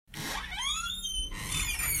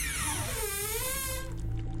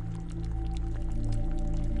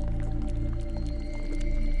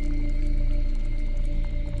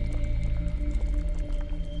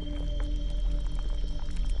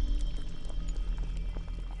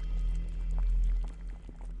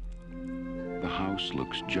house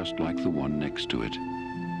looks just like the one next to it.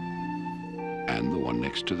 And the one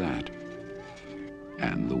next to that.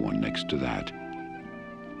 And the one next to that.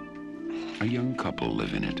 A young couple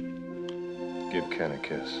live in it. Give Ken a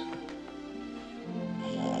kiss.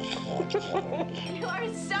 You are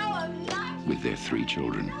so obnoxious. With their 3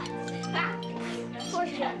 children.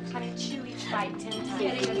 Honey, chew each bite 10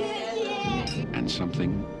 times. And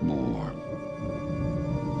something more.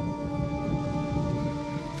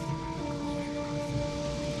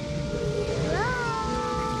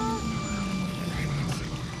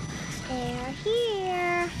 They're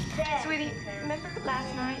here. Sweetie, remember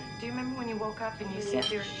last night? Do you remember when you woke up and you said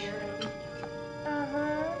you were here?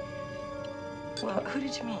 Uh-huh. Well, who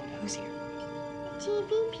did you mean? Who's here?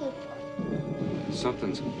 TV people.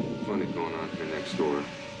 Something's funny going on here next door.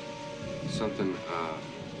 Something,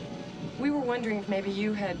 We were wondering if maybe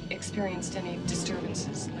you had experienced any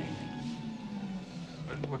disturbances lately.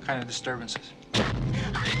 What kind of disturbances? I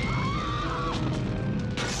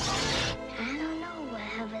don't know what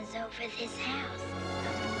hovers over this house.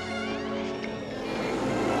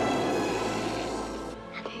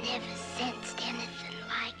 I've never sensed anything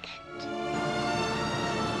like it.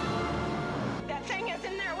 That thing is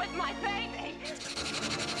in there with my baby.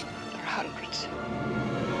 There are hundreds.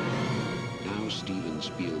 Now Steven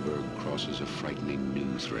Spielberg crosses a frightening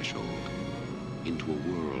new threshold into a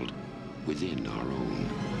world within our own.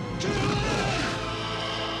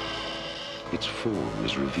 Its form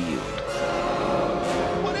is revealed.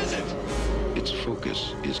 What is it? Its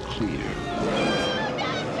focus is clear.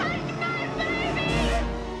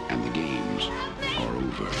 And the games are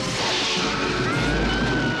over.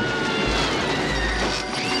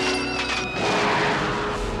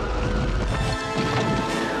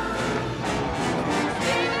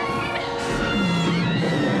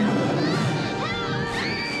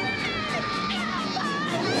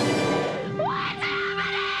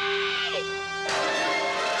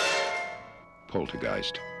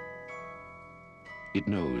 Poltergeist. It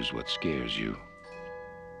knows what scares you.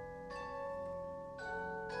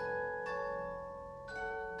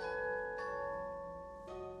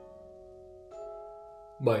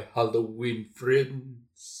 My Halloween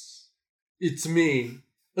friends. It's me,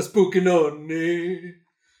 a spooky nonny.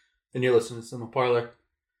 And you're listening to Cinema Parlor.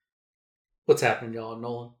 What's happening, y'all? I'm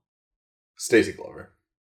Nolan. Stacy Glover.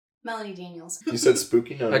 Melanie Daniels. You said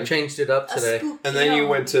spooky nonny. I changed it up today. And then you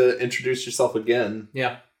went to introduce yourself again.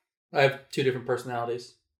 Yeah. I have 2 different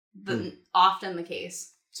personalities. Often the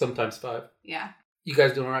case. Sometimes 5. Yeah. You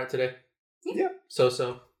guys doing all right today? Yeah.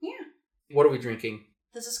 So-so. Yeah. What are we drinking?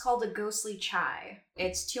 This is called a ghostly chai.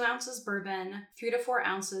 It's 2 ounces bourbon, 3 to 4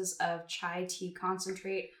 ounces of chai tea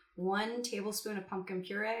concentrate, 1 tablespoon of pumpkin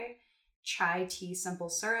puree, chai tea simple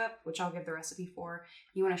syrup, which I'll give the recipe for.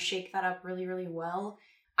 You want to shake that up really, really well.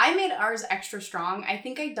 I made ours extra strong. I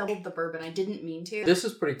think I doubled the bourbon. I didn't mean to. This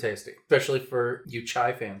is pretty tasty, especially for you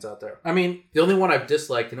chai fans out there. I mean, the only one I've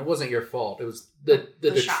disliked, and it wasn't your fault, it was the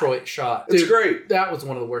Detroit shot. It's Dude, great. That was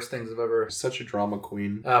one of the worst things I've ever... Such a drama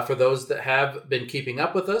queen. For those that have been keeping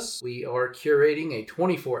up with us, we are curating a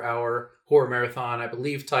 24-hour horror marathon, I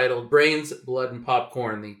believe titled Brains, Blood, and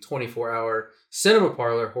Popcorn, the 24-hour Cinema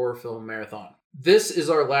Parlor horror film marathon. This is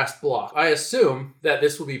our last block. I assume that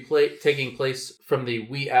this will be taking place from the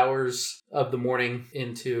wee hours of the morning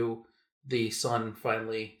into the sun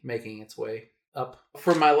finally making its way up.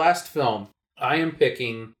 For my last film, I am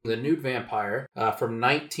picking The Nude Vampire from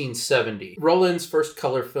 1970. Roland's first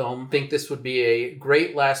color film. I think this would be a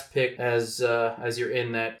great last pick as you're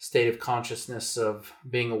in that state of consciousness of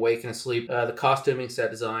being awake and asleep. The costuming,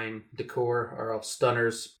 set design, decor are all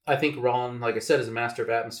stunners. I think Roland, like I said, is a master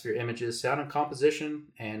of atmosphere, images, sound, and composition.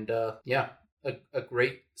 And a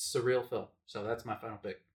great surreal film. So that's my final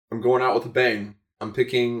pick. I'm going out with a bang. I'm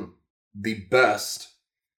picking the best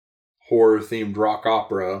horror-themed rock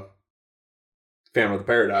opera, Phantom of the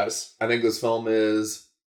Paradise. I think this film is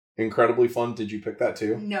incredibly fun. Did you pick that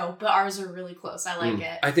too? No, but ours are really close. I like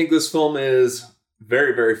it. I think this film is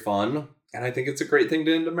very, very fun. And I think it's a great thing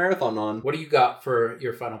to end a marathon on. What do you got for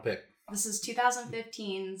your final pick? This is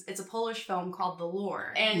 2015's. It's a Polish film called The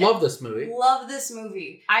Lure. And love this movie. Love this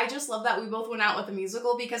movie. I just love that we both went out with a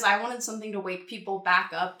musical because I wanted something to wake people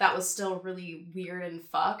back up that was still really weird and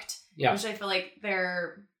fucked. Yeah. Which I feel like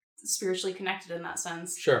they're spiritually connected in that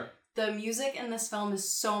sense. Sure. The music in this film is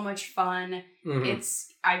so much fun. Mm-hmm.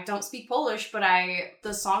 I don't speak Polish, but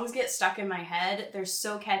the songs get stuck in my head. They're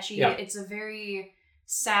so catchy. Yeah. It's a very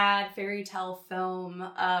sad fairy tale film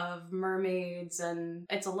of mermaids, and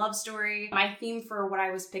it's a love story. My theme for what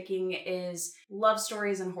I was picking is love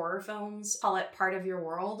stories and horror films. Call it part of your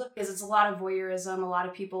world, because it's a lot of voyeurism, a lot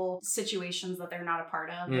of people, situations that they're not a part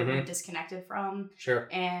of, that they're disconnected from. Sure.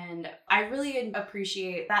 And I really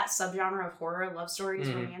appreciate that subgenre of horror, love stories,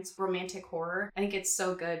 romantic horror. I think it's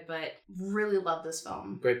so good, but really love this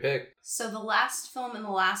film. Great pick. So the last film in the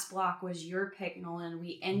last block was your pick, Nolan.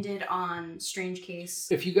 We ended on Strange Case.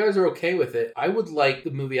 If you guys are okay with it, I would like the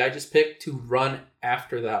movie I just picked to run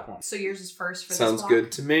after that one. So yours is first for this Sounds block?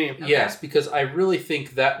 good to me. Okay. Yes, because I really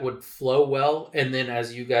think that would flow well. And then,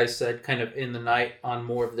 as you guys said, kind of in the night on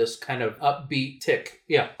more of this kind of upbeat tick.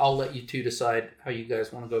 Yeah, I'll let you two decide how you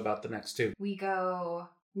guys want to go about the next two. We go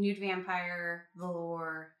Nude Vampire, The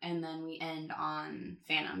Lure, and then we end on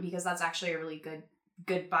Phantom, because that's actually a really good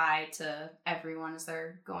goodbye to everyone as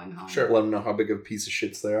they're going home. Sure. Let them know how big of a piece of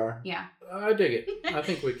shits they are. Yeah. I dig it. I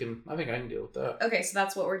think I can deal with that. Okay, so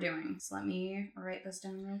that's what we're doing. So let me write this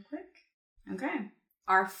down real quick. Okay.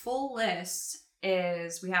 Our full list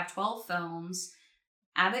is, we have 12 films.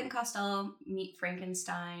 Abbott and Costello Meet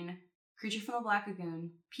Frankenstein, Creature from the Black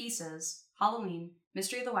Lagoon, Pieces, Halloween,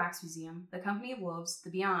 Mystery of the Wax Museum, The Company of Wolves, The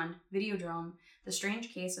Beyond, Videodrome, The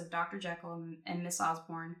Strange Case of Dr. Jekyll and Miss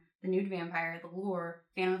Osborne, The Nude Vampire, The Lure,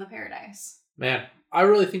 Phantom of the Paradise. Man, I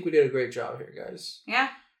really think we did a great job here, guys. Yeah.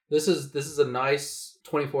 This is a nice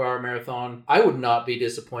 24-hour marathon. I would not be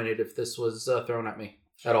disappointed if this was thrown at me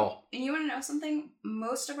at all. And you want to know something?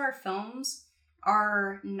 Most of our films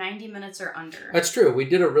are 90 minutes or under. That's true. We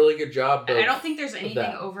did a really good job. I don't think there's anything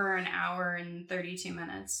that. over an hour and 32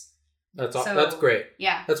 minutes. That's So, that's great.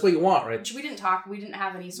 Yeah. That's what you want, right? Which we didn't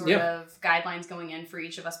have any sort of guidelines going in for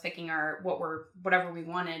each of us picking whatever we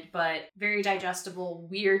wanted, but very digestible,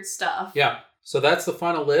 weird stuff. Yeah. So that's the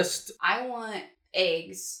final list. I want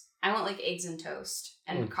eggs. I want like eggs and toast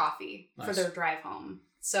and coffee for Nice. their drive home.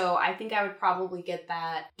 So I think I would probably get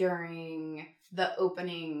that during the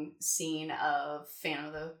opening scene of Phantom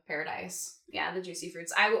of the Paradise. Yeah, the juicy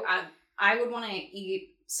fruits. I would want to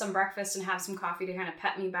eat some breakfast and have some coffee to kind of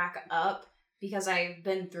pep me back up, because I've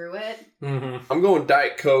been through it. Mm-hmm. I'm going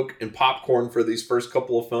Diet Coke and popcorn for these first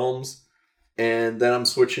couple of films. And then I'm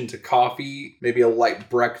switching to coffee, maybe a light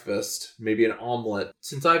breakfast, maybe an omelet.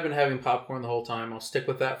 Since I've been having popcorn the whole time, I'll stick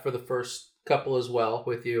with that for the first couple as well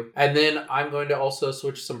with you. And then I'm going to also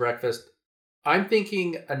switch some breakfast. I'm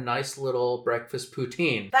thinking a nice little breakfast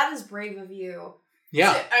poutine. That is brave of you.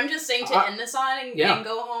 Yeah. So I'm just saying to end this on and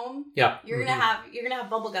go home. Yeah. You're gonna have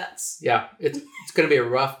bubble guts. Yeah. It's gonna be a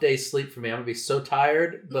rough day's sleep for me. I'm gonna be so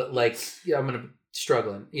tired, but I'm gonna be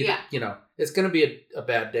struggling. It's gonna be a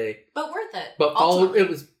bad day. But worth it. But it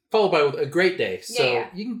was followed by a great day. So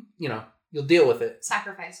you can you'll deal with it.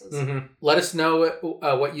 Sacrifices. Mm-hmm. Let us know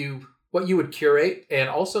what you would curate, and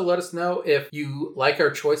also let us know if you like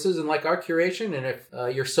our choices and like our curation, and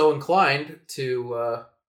if you're so inclined to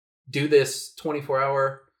do this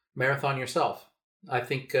 24-hour marathon yourself. I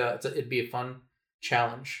think it'd be a fun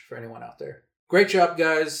challenge for anyone out there. Great job,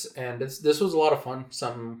 guys, and this was a lot of fun.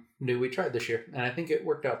 Something new we tried this year, and I think it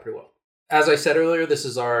worked out pretty well. As I said earlier, this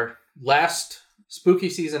is our last spooky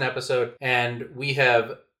season episode, and we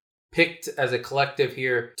have picked as a collective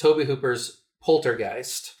here Tobe Hooper's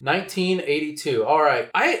Poltergeist, 1982. All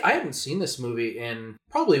right. I haven't seen this movie in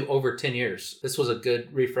probably over 10 years. This was a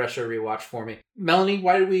good refresher rewatch for me. Melanie,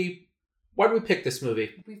 why did we pick this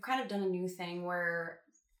movie? We've kind of done a new thing where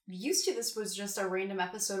used to this was just a random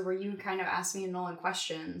episode where you would kind of ask me and Nolan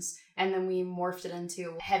questions, and then we morphed it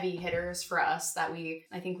into heavy hitters for us that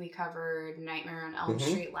I think we covered Nightmare on Elm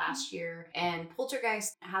Street last year, and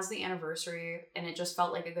Poltergeist has the anniversary, and it just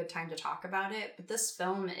felt like a good time to talk about it. But this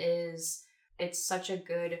film it's such a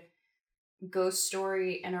good ghost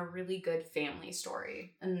story and a really good family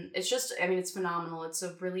story. And it's just, it's phenomenal. It's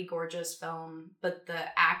a really gorgeous film, but the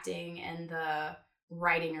acting and the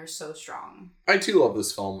writing are so strong. I too love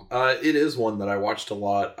this film. It is one that I watched a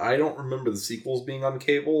lot. I don't remember the sequels being on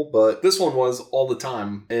cable, but this one was all the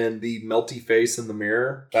time. And the melty face in the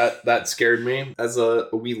mirror, that scared me as a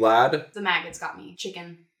wee lad. The maggots got me.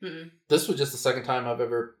 Chicken. Mm-mm. This was just the second time I've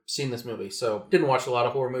ever seen this movie, so didn't watch a lot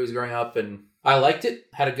of horror movies growing up, and I liked it,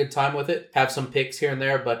 had a good time with it, have some picks here and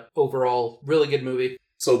there, but overall, really good movie.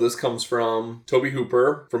 So this comes from Tobe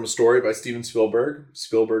Hooper, from a story by Steven Spielberg.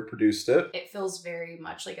 Spielberg produced it. It feels very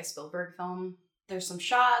much like a Spielberg film. There's some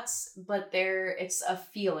shots, but it's a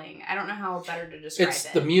feeling. I don't know how better to describe it. It's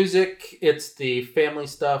the music, it's the family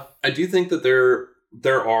stuff. I do think that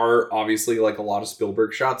there are obviously like a lot of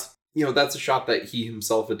Spielberg shots. That's a shot that he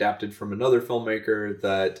himself adapted from another filmmaker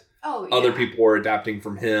that other people are adapting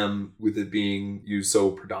from him, with it being used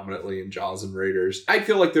so predominantly in Jaws and Raiders. I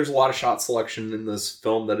feel like there's a lot of shot selection in this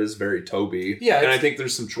film that is very Toby. Yeah, and I think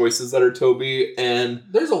there's some choices that are Toby, and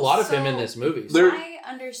there's a lot of him in this movie. My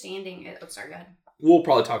understanding is... Oh, sorry, go ahead. We'll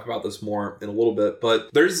probably talk about this more in a little bit,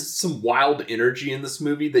 but there's some wild energy in this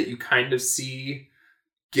movie that you kind of see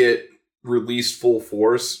get released full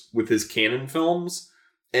force with his canon films.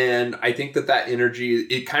 And I think that energy,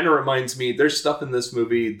 it kind of reminds me, there's stuff in this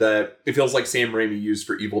movie that it feels like Sam Raimi used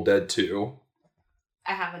for Evil Dead 2.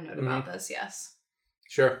 I have a note about this, yes.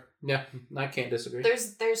 Sure. Yeah, I can't disagree.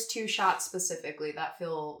 There's 2 shots specifically that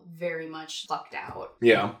feel very much plucked out.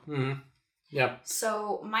 Yeah. Mm-hmm. Yeah.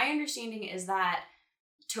 So my understanding is that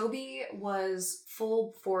Toby was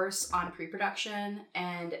full force on pre-production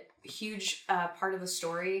and huge part of the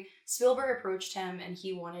story. Spielberg approached him and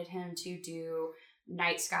he wanted him to do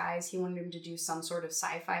night skies. He wanted him to do some sort of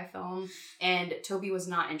sci-fi film, and Toby was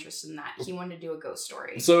not interested in that. He wanted to do a ghost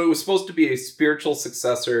story. So it was supposed to be a spiritual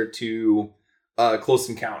successor to Close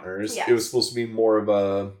Encounters. Yes. It was supposed to be more of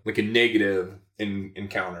a negative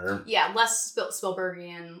encounter. Yeah, less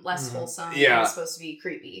Spielbergian, less wholesome. Yeah. It was supposed to be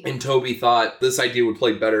creepy. And Toby thought this idea would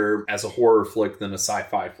play better as a horror flick than a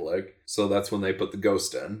sci-fi flick. So that's when they put the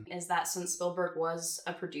ghost in. Is that since Spielberg was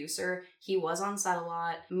a producer, he was on set a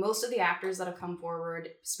lot. Most of the actors that have come forward,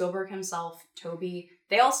 Spielberg himself, Toby,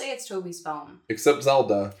 they all say it's Toby's film. Except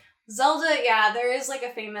Zelda. Zelda, yeah, there is like a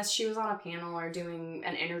famous, she was on a panel or doing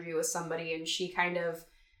an interview with somebody, and she kind of,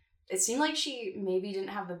 it seemed like she maybe didn't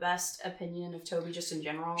have the best opinion of Toby just in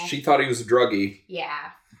general. She thought he was a druggie.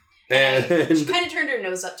 Yeah. And she kind of turned her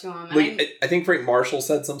nose up to him. Like, I think Frank Marshall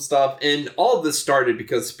said some stuff, and all of this started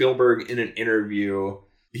because Spielberg, in an interview,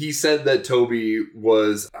 he said that Toby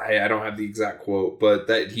was, I don't have the exact quote, but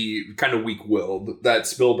that he kind of weak-willed, that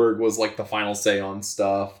Spielberg was like the final say on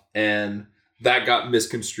stuff, and that got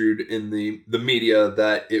misconstrued in the media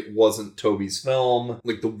that it wasn't Toby's film.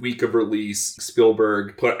 Like the week of release,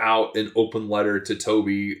 Spielberg put out an open letter to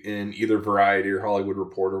Toby in either Variety or Hollywood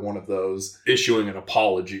Reporter, one of those, issuing an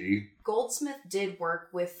apology. Goldsmith did work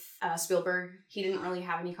with Spielberg. He didn't really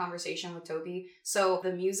have any conversation with Toby. So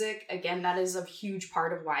the music, again, that is a huge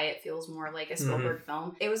part of why it feels more like a Spielberg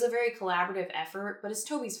film. It was a very collaborative effort, but it's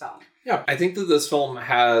Toby's film. Yeah, I think that this film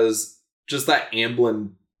has just that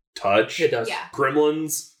Amblin touch. It does. Yeah.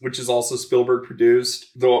 Gremlins, which is also Spielberg produced,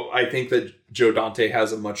 though I think that Joe Dante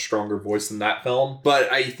has a much stronger voice in that film.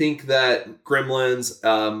 But I think that Gremlins,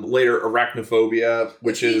 later Arachnophobia,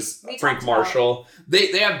 which is Frank Marshall,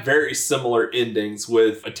 they have very similar endings,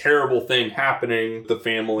 with a terrible thing happening, the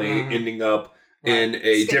family ending up in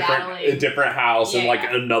a different house, and like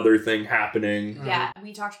another thing happening. Yeah,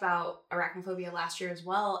 we talked about Arachnophobia last year as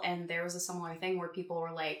well, and there was a similar thing where people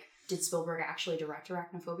were like, did Spielberg actually direct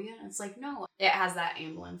Arachnophobia? And it's like, no, it has that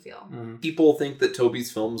Amblin feel. People think that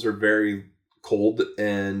Toby's films are very cold,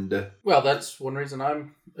 and well, that's one reason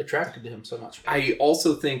I'm attracted to him so much. I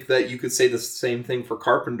also think that you could say the same thing for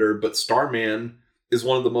Carpenter, but Starman is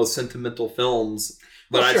one of the most sentimental films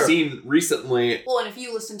that I've seen recently. Well, and if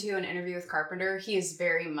you listen to an interview with Carpenter, he is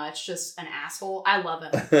very much just an asshole. I love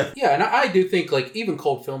him. Yeah, and I do think like even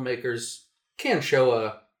cold filmmakers can show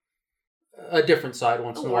a different side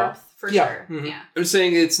once in a while. For sure. Mm-hmm. Yeah. I'm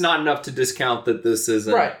saying it's not enough to discount that this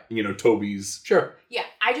isn't, Toby's. Sure. Yeah.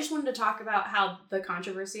 I just wanted to talk about how the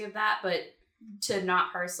controversy of that, but to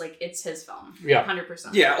not parse, like, it's his film. Yeah.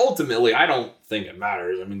 100%. Yeah, ultimately, I don't think it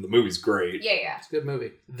matters. I mean, the movie's great. Yeah. It's a good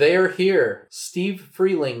movie. They are here. Steve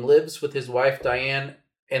Freeling lives with his wife, Diane,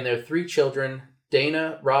 and their 3 children,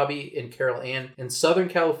 Dana, Robbie, and Carol Ann, in Southern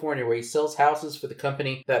California, where he sells houses for the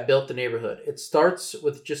company that built the neighborhood. It starts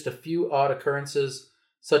with just a few odd occurrences,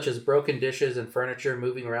 such as broken dishes and furniture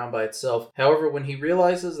moving around by itself. However, when he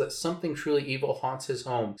realizes that something truly evil haunts his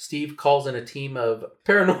home, Steve calls in a team of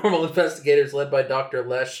paranormal investigators led by Dr.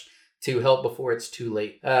 Lesh to help before it's too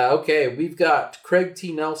late. Okay, we've got Craig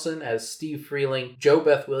T. Nelson as Steve Freeling, Jo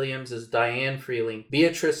Beth Williams as Diane Freeling,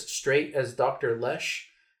 Beatrice Straight as Dr. Lesh,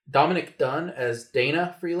 Dominic Dunn as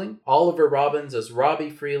Dana Freeling, Oliver Robbins as Robbie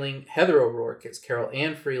Freeling, Heather O'Rourke as Carol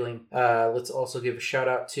Ann Freeling. Let's also give a shout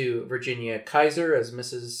out to Virginia Kaiser as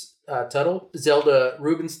Mrs. Tuttle, Zelda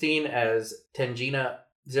Rubinstein as Tangina.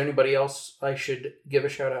 Is there anybody else I should give a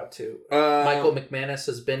shout out to? Michael McManus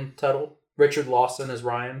as Ben Tuttle, Richard Lawson as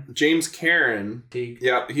Ryan, James Karen. Teague.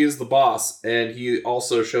 Yeah, he is the boss, and he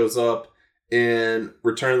also shows up in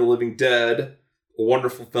Return of the Living Dead, a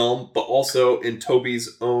wonderful film, but also in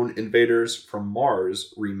Toby's own Invaders from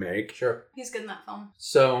Mars remake. Sure. He's good in that film.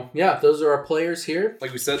 So, yeah, those are our players here.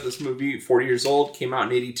 Like we said, this movie, 40 years old, came out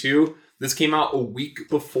in 82. This came out a week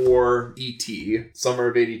before E.T., summer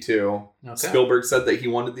of 82. Okay. Spielberg said that he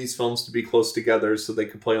wanted these films to be close together so they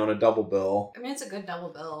could play on a double bill. I mean, it's a good double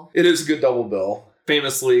bill. It is a good double bill.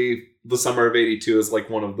 Famously, the summer of 82 is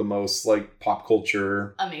like one of the most like pop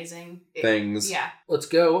culture Amazing. things. Yeah. Let's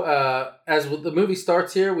go. As the movie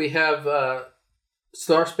starts here, we have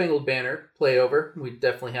Star Spangled Banner played over. We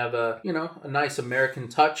definitely have a nice American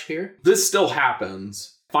touch here. This still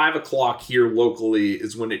happens. 5 o'clock here locally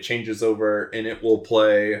is when it changes over and it will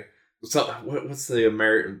play. So, what's the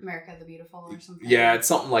America the Beautiful or something? Yeah, it's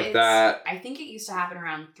something like that. I think it used to happen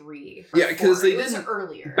around 3. Yeah, because it was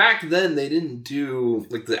earlier. Back then, they didn't do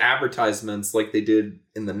like the advertisements like they did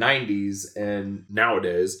in the 90s and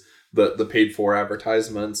nowadays, the paid for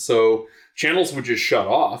advertisements. So channels would just shut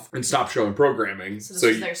off and stop showing programming. So this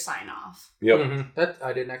is their sign off. Yep. Mm-hmm. That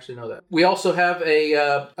I didn't actually know that. We also have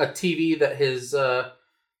a TV that has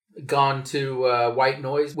gone to white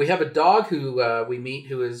noise. We have a dog who we meet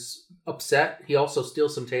who is upset. He also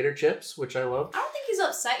steals some tater chips, which I love. I don't think he's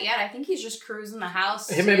upset yet. I think he's just cruising the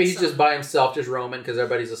house. Maybe he's just by himself, just roaming because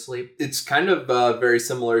everybody's asleep. It's kind of very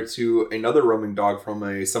similar to another roaming dog from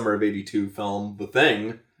a summer of 82 film, The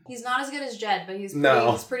Thing. He's not as good as Jed, but he's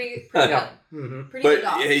pretty yeah. good. Mm-hmm. Pretty good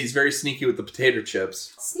dog. But he's very sneaky with the potato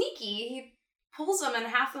chips. Sneaky. He pulls them and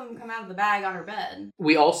half of them come out of the bag on her bed.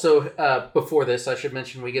 We also, before this, I should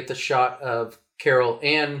mention, we get the shot of Carol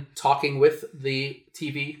Ann talking with the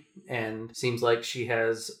TV, and seems like she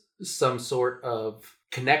has some sort of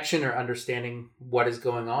connection or understanding what is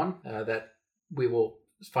going on that we will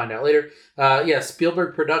find out later.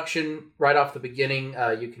 Spielberg production right off the beginning.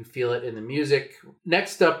 You can feel it in the music.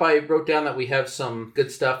 Next up, I wrote down that we have some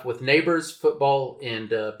good stuff with Neighbors, football, and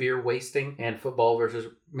beer wasting, and football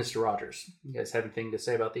versus Mr. Rogers. You guys have anything to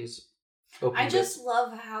say about these? I just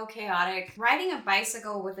love how chaotic. Riding a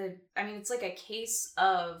bicycle with it's like a case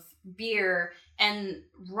of beer and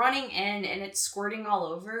running in and it's squirting all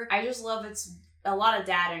over. I just love it's a lot of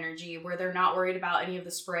dad energy where they're not worried about any of the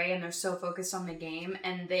spray and they're so focused on the game,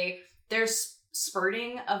 and there's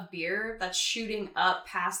spurting of beer that's shooting up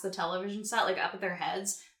past the television set, like up at their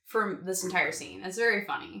heads from this entire scene. It's very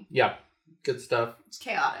funny. Yeah. Good stuff. It's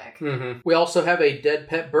chaotic. Mm-hmm. We also have a dead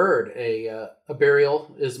pet bird. A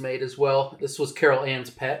burial is made as well. This was Carol Ann's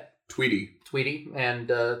pet. Tweety. And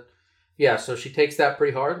so she takes that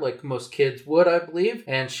pretty hard, like most kids would, I believe.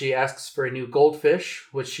 And she asks for a new goldfish,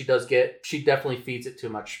 which she does get. She definitely feeds it too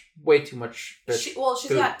much. Way too much fish. She's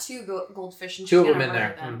food. got 2 goldfish and two she's of them in murder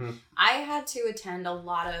there. them. Mm-hmm. I had to attend a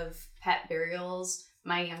lot of pet burials.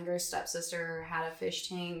 My younger stepsister had a fish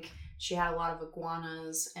tank. She had a lot of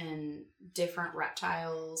iguanas and different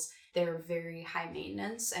reptiles. They're very high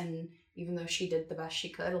maintenance, and even though she did the best she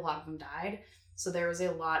could, a lot of them died. So there was a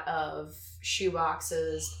lot of shoe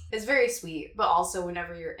boxes. It's very sweet, but also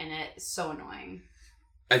whenever you're in it, it's so annoying.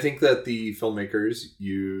 I think that the filmmakers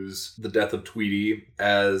use the death of Tweety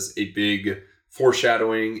as a big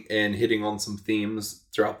foreshadowing and hitting on some themes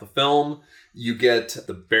throughout the film. You get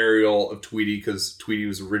the burial of Tweety because Tweety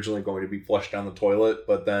was originally going to be flushed down the toilet,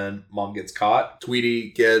 but then mom gets caught.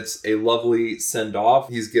 Tweety gets a lovely send-off.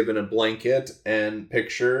 He's given a blanket and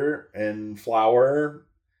picture and flower.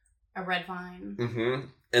 A red vine. Mm-hmm.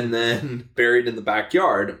 And then buried in the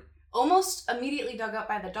backyard. Almost immediately dug up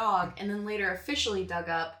by the dog, and then later officially dug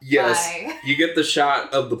up by... You get the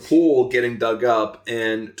shot of the pool getting dug up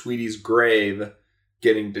and Tweety's grave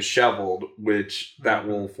getting disheveled, which that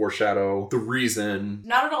will foreshadow the reason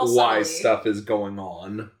not at all why subtly. Stuff is going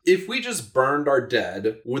on. If we just burned our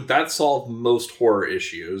dead, would that solve most horror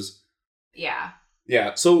issues? Yeah.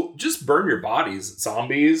 Yeah, so just burn your bodies.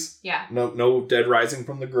 Zombies. Yeah. No dead rising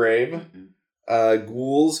from the grave. Mm-mm.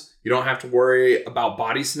 Ghouls. You don't have to worry about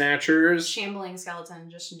body snatchers. Shambling skeleton,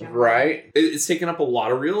 just in general. Right? It's taking up a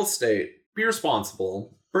lot of real estate. Be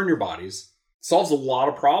responsible. Burn your bodies. Solves a lot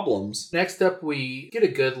of problems. Next up, we get a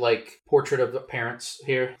good, portrait of the parents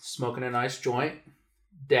here, smoking a nice joint.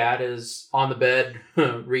 Dad is on the bed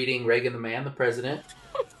reading Reagan the Man, the President.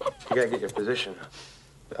 You gotta get your position.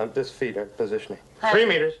 This feet are positioning. Hi. 3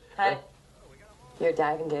 meters. Hi. Your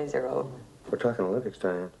diving days are over. We're talking Olympics,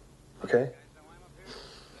 Diane. Okay?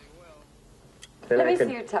 Let me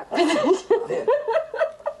see your tuck position. Then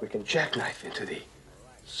we can jackknife into the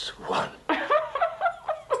swan.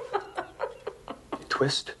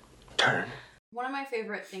 Twist, turn. One of my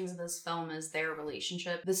favorite things of this film is their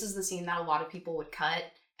relationship. This is the scene that a lot of people would cut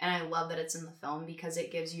And I love that it's in the film because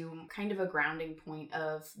it gives you kind of a grounding point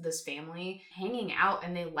of this family hanging out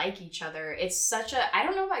and they like each other. It's such a, I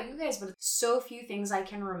don't know about you guys, but it's so few things I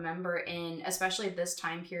can remember in, especially this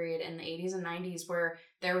time period in the 80s and 90s where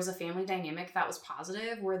there was a family dynamic that was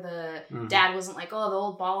positive, where the dad wasn't like, oh, the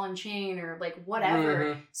old ball and chain or like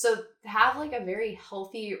whatever. So to have like a very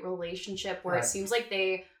healthy relationship where it seems like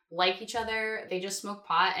they like each other, they just smoke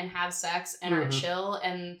pot and have sex and are chill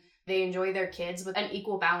and they enjoy their kids with an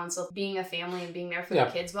equal balance of being a family and being there for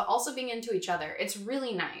their kids, but also being into each other. It's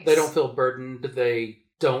really nice. They don't feel burdened. They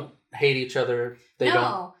don't hate each other.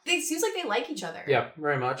 It seems like they like each other. Yeah,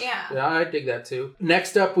 very much. Yeah, I dig that too.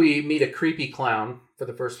 Next up, we meet a creepy clown for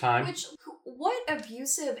the first time. What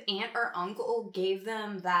abusive aunt or uncle gave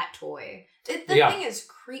them that toy? The thing is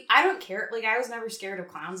I don't care. Like, I was never scared of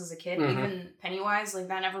clowns as a kid. Even Pennywise, like,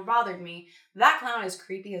 that never bothered me. That clown is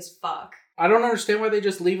creepy as fuck. I don't understand why they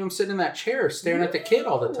just leave him sitting in that chair staring at the kid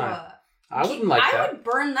all the time. I wouldn't like that. I would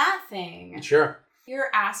burn that thing. Sure. You're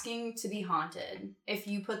asking to be haunted if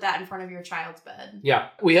you put that in front of your child's bed. Yeah.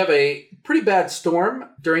 We have a pretty bad storm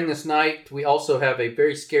during this night. We also have a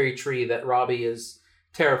very scary tree that Robbie is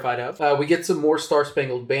terrified of. We get some more Star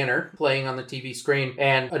Spangled Banner playing on the TV screen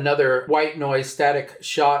and another white noise static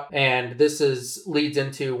shot. And this leads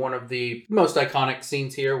into one of the most iconic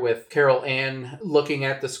scenes here with Carol Ann looking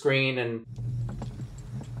at the screen and...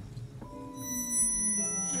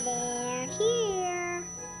 They're here.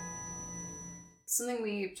 Something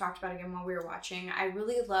we talked about again while we were watching. I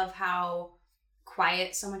really love how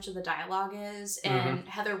quiet so much of the dialogue is, and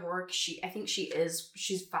Heather Rourke, I think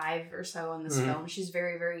she's 5 or so in this film. She's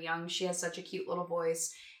very, very young. She has such a cute little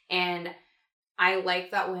voice, and I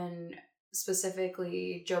like that when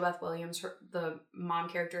specifically JoBeth Williams, the mom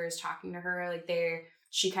character, is talking to her, like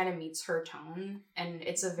she kind of meets her tone, and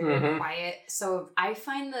it's a very quiet. So I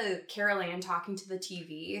find the Carol Ann talking to the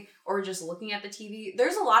TV or just looking at the TV,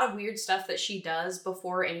 there's a lot of weird stuff that she does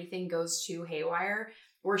before anything goes too haywire,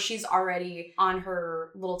 where she's already on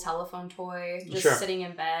her little telephone toy, just sitting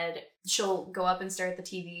in bed. She'll go up and stare at the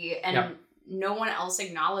TV, and no one else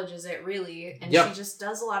acknowledges it, really. And she just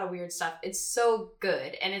does a lot of weird stuff. It's so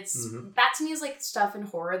good. And it's that to me is like stuff in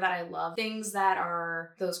horror that I love. Things that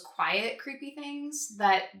are those quiet, creepy things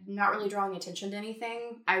that not really drawing attention to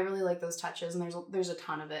anything. I really like those touches, and there's a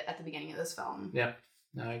ton of it at the beginning of this film. Yeah.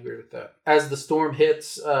 No, I agree with that. As the storm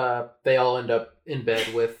hits, they all end up in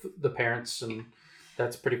bed with the parents, and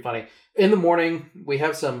that's pretty funny. In the morning, we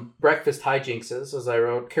have some breakfast hijinkses, as I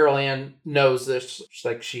wrote. Carol Ann knows this. She's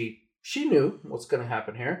like, she knew what's going to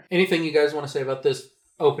happen here. Anything you guys want to say about this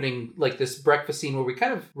opening, like this breakfast scene where we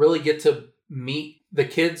kind of really get to meet the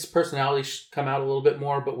kids' personalities come out a little bit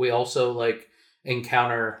more, but we also like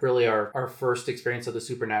encounter really our first experience of the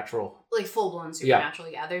supernatural. Like full-blown supernatural,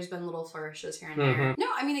 yeah. There's been little flourishes here and there. No,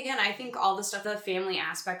 I mean, again, I think all the stuff, the family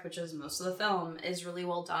aspect, which is most of the film, is really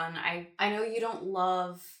well done. I know you don't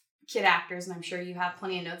love kid actors, and I'm sure you have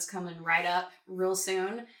plenty of notes coming right up real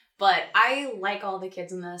soon, but I like all the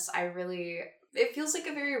kids in this. It feels like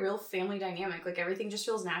a very real family dynamic. Like, everything just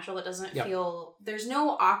feels natural. It doesn't feel, there's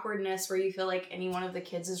no awkwardness where you feel like any one of the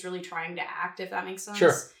kids is really trying to act, if that makes sense.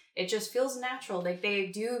 Sure. It just feels natural. Like, they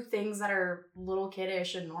do things that are little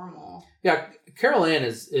kiddish and normal. Yeah, Carol Ann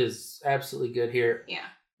is absolutely good here. Yeah.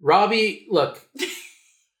 Robbie, look,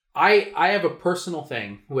 I have a personal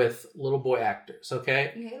thing with little boy actors,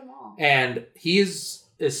 okay? You hate them all. And he is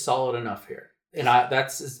solid enough here. And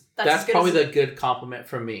that's probably the good compliment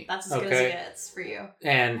from me. That's as good as it gets for you.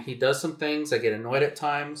 And he does some things. I get annoyed at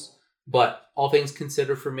times. But all things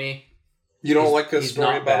considered for me, you don't like a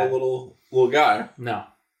story about a little guy? No.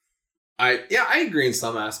 I agree in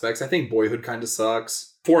some aspects. I think Boyhood kind of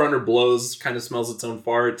sucks. 400 Blows kind of smells its own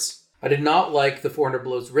farts. I did not like the 400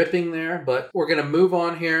 Blows ripping there, but we're going to move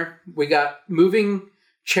on here. We got moving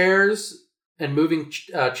chairs and moving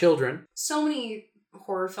children. So many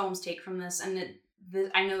horror films take from this, and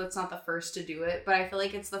I know it's not the first to do it, but I feel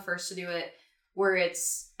like it's the first to do it where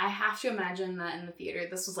I have to imagine that in the theater,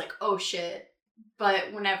 this was like, oh shit.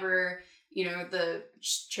 But whenever, the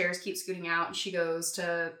chairs keep scooting out and she goes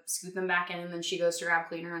to scoot them back in, and then she goes to grab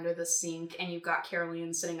cleaner under the sink, and you've got Carol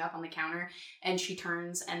Ann sitting up on the counter, and she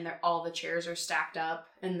turns and all the chairs are stacked up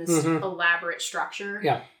in this elaborate structure.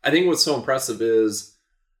 Yeah. I think what's so impressive is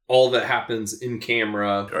all that happens in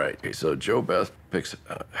camera. All right. Okay, so JoBeth picks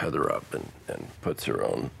Heather up and puts her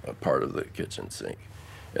on a part of the kitchen sink,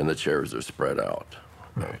 and the chairs are spread out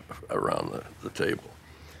around the table.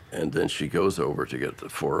 And then she goes over to get the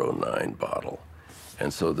 409 bottle.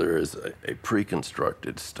 And so there is a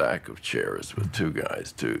pre-constructed stack of chairs with two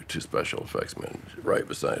guys, two special effects men right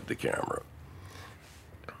beside the camera.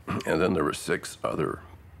 And then there were 6 other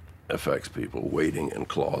effects people waiting in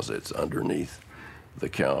closets underneath the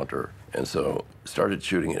counter. And so started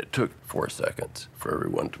shooting, and it took 4 seconds for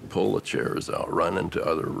everyone to pull the chairs out, run into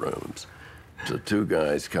other rooms. So 2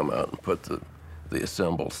 guys come out and put the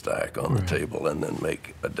assemble stack on the table and then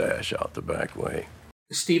make a dash out the back way.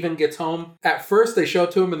 Steven gets home. At first, they show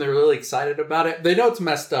it to him and they're really excited about it. They know it's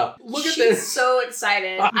messed up. Look at this. She's so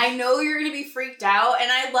excited. I know you're going to be freaked out.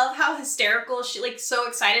 And I love how hysterical she, like, so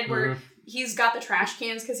excited where he's got the trash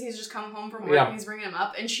cans because he's just come home from work and he's bringing them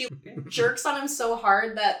up. And she jerks on him so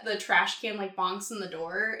hard that the trash can, like, bonks in the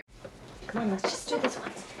door. Come on, let's just do this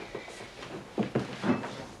once.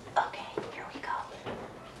 Okay, here we go.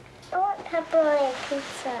 I want pepperoni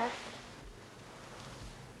pizza.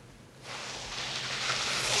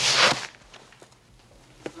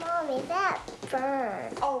 Mommy, that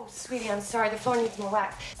burned. Oh, sweetie, I'm sorry. The floor needs more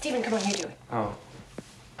wax. Steven, come on, you do it. Oh.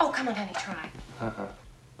 Oh, come on, honey, try.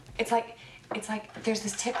 It's like there's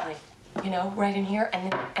this tickling, you know, right in here,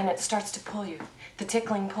 and it starts to pull you. The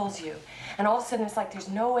tickling pulls you. And all of a sudden, it's like there's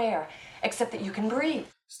no air except that you can breathe.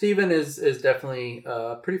 Steven is definitely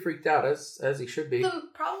pretty freaked out, as he should be.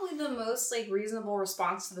 Probably the most, like, reasonable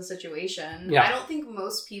response to the situation. Yeah. I don't think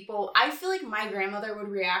most people... I feel like my grandmother would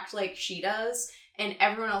react like she does, and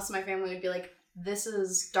everyone else in my family would be like, this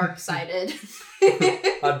is dark-sided.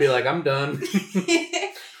 I'd be like, I'm done.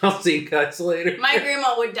 I'll see you guys later. My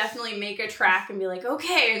grandma would definitely make a track and be like,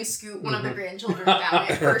 okay, and scoot one of the grandchildren down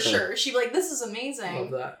it for sure. She'd be like, this is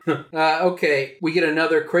amazing. Love that. Okay, we get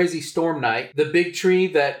another crazy storm night. The big tree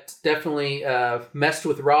that definitely messed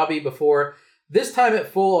with Robbie before. This time it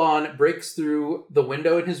full on breaks through the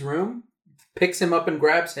window in his room, picks him up and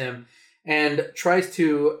grabs him, and tries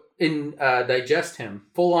to digest him,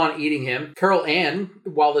 full on eating him. Carol Ann,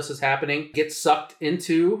 while this is happening, gets sucked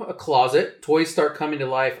into a closet. Toys start coming to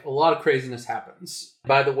life. A lot of craziness happens.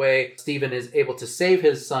 By the way, Steven is able to save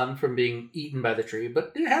his son from being eaten by the tree,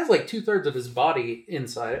 but it has like 2/3 of his body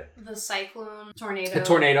inside it. The cyclone, tornado. A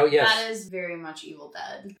tornado, yes. That is very much Evil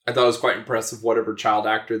Dead. I thought it was quite impressive whatever child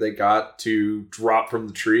actor they got to drop from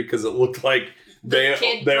the tree, because it looked like they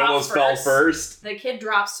almost fell first. The kid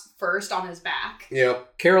drops first on his back.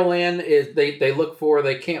 Yep. Carol Ann is they look for her,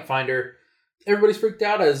 they can't find her. Everybody's freaked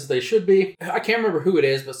out, as they should be. I can't remember who it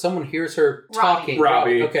is, but someone hears her talking.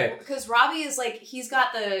 Robbie. Okay. Because Robbie is like, he's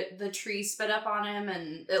got the tree spit up on him,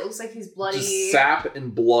 and it looks like he's bloody. Just sap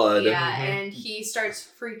and blood. Yeah, and he starts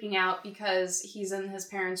freaking out because he's in his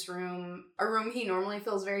parents' room, a room he normally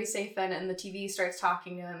feels very safe in, and the TV starts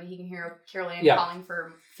talking to him, and he can hear Carol Ann calling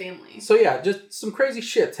for family. So yeah, just some crazy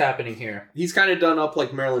shit's happening here. He's kind of done up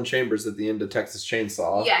like Marilyn Chambers at the end of Texas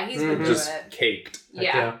Chainsaw. Yeah, he's been just through it. Caked.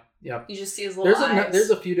 Yeah. Yeah. You just see his little eyes.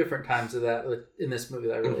 There's a few different times of that in this movie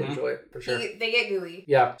that I really enjoy it, for sure. They get gooey.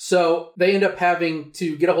 Yeah. So they end up having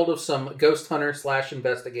to get a hold of some ghost hunters /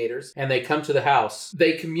 investigators, and they come to the house.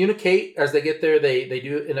 They communicate as they get there. They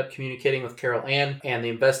do end up communicating with Carol Ann, and the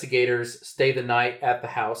investigators stay the night at the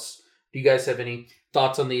house. Do you guys have any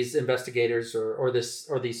thoughts on these investigators or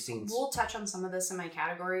these scenes? We'll touch on some of this in my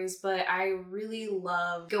categories, but I really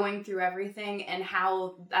love going through everything and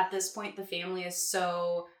how at this point the family is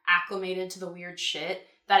so acclimated to the weird shit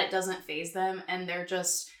that it doesn't faze them, and they're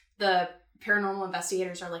just, the paranormal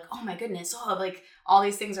investigators are like, oh my goodness, like all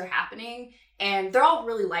these things are happening, and they're all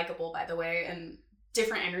really likable, by the way, and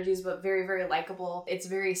different energies, but very, very likable. It's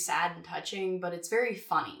very sad and touching, but it's very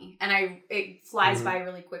funny. And it flies by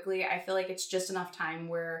really quickly. I feel like it's just enough time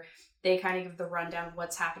where they kind of give the rundown of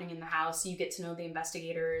what's happening in the house. You get to know the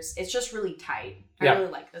investigators. It's just really tight. I really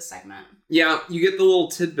like this segment. Yeah, you get the little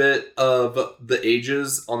tidbit of the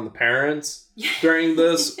ages on the parents during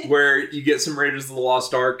this, where you get some Raiders of the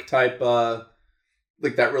Lost Ark type,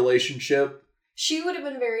 like that relationship. She would have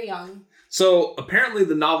been very young. So apparently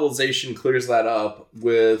the novelization clears that up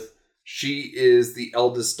with, she is the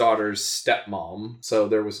eldest daughter's stepmom. So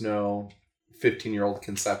there was no 15-year-old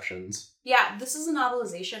conceptions. Yeah, this is a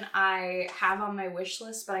novelization I have on my wish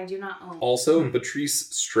list, but I do not own. Also,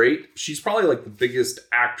 Patrice Straight, she's probably like the biggest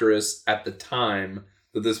actress at the time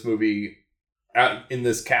that this movie, in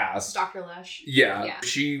this cast. Dr. Lesh. Yeah.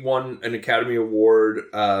 She won an Academy Award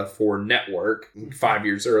for Network 5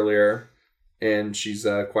 years earlier. And she's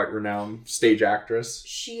a quite renowned stage actress.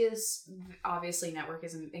 She is, obviously, Network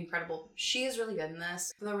is incredible. She is really good in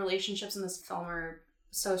this. The relationships in this film are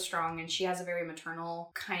so strong, and she has a very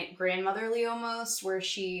maternal, grandmotherly almost, where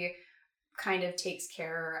she kind of takes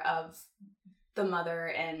care of the mother.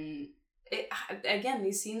 And again,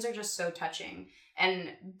 these scenes are just so touching.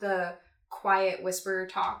 And the quiet whisper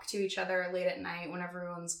talk to each other late at night when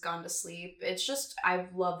everyone's gone to sleep. It's just, I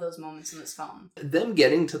love those moments in this film. Them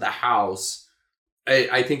getting to the house,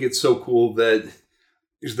 I think it's so cool that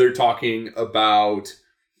they're talking about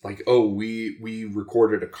like, oh, we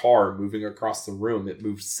recorded a car moving across the room. It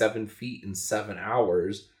moved 7 feet in 7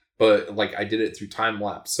 hours, but like I did it through time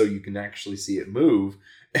lapse, so you can actually see it move.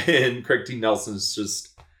 And Craig T. Nelson's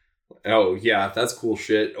just, oh yeah, that's cool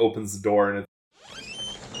shit. Opens the door and it's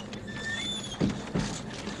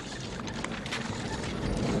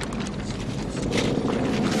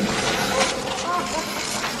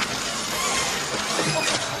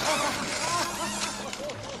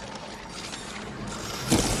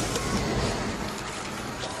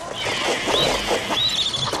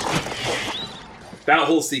that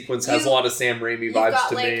whole sequence has a lot of Sam Raimi vibes got,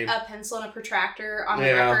 to like, me. a pencil and a protractor on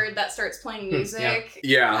the record that starts playing music.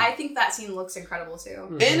 Yeah. I think that scene looks incredible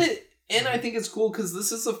too. And I think it's cool because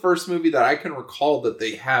this is the first movie that I can recall that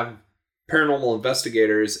they have paranormal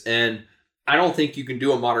investigators, and I don't think you can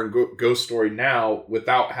do a modern ghost story now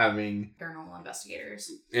without having paranormal investigators.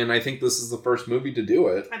 And I think this is the first movie to do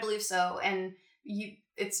it. I believe so. And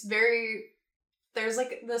it's very, there's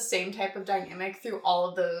like the same type of dynamic through all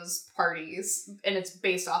of those parties, and it's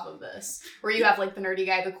based off of this, where you have like the nerdy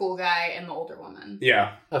guy, the cool guy, and the older woman.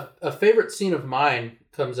 Yeah. A favorite scene of mine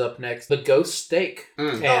comes up next. The ghost steak.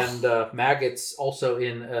 And Maggot's also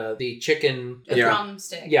in the chicken. The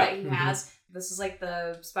drumstick that he Mhm. has. This is like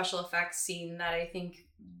the special effects scene that I think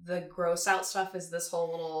the gross out stuff is this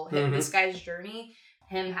whole little, this guy's journey,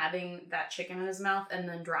 him having that chicken in his mouth and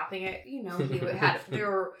then dropping it. You know, they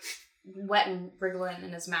were wet and wriggling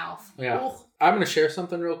in his mouth. Yeah. Ugh. I'm going to share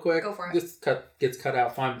something real quick. Go for it. This gets cut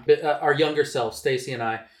out fine. But, our younger self, Stacy and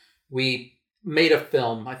I, we made a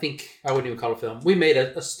film. I think I wouldn't even call it a film. We made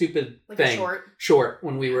a stupid thing. Short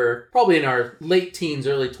when we were probably in our late teens,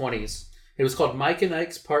 early 20s. It was called Mike and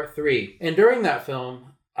Ike's Part 3. And during that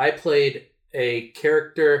film, I played a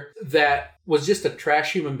character that was just a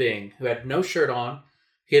trash human being who had no shirt on.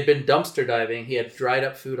 He had been dumpster diving. He had dried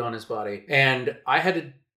up food on his body. And I had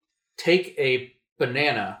to take a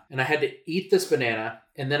banana and I had to eat this banana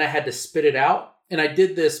and then I had to spit it out. And I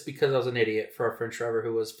did this because I was an idiot for our friend Trevor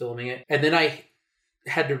who was filming it. And then I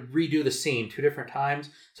had to redo the scene 2 different times.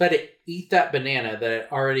 So I had to eat that banana that had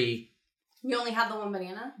already... You only had the one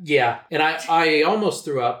banana? Yeah. And I almost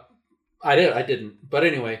threw up. I didn't. But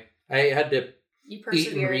anyway, I had to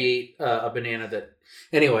eat and re-eat a banana that...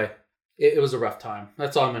 Anyway, it was a rough time.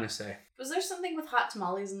 That's all I'm going to say. Was there something with hot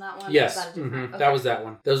tamales in that one? Yes. Was that a different... Okay. That was that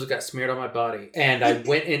one. Those got smeared on my body. And I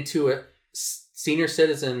went into a senior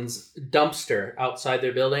citizens dumpster outside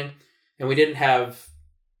their building. And we didn't have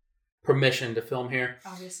permission to film here.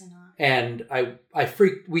 Obviously not. And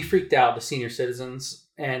we freaked out, the senior citizens.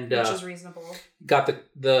 And which is reasonable. Got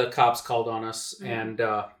the cops called on us, and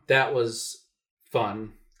that was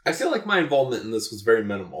fun. I feel like my involvement in this was very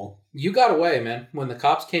minimal. You got away, man. When the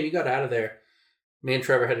cops came, you got out of there. Me and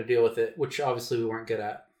Trevor had to deal with it, which obviously we weren't good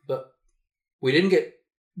at. But we didn't get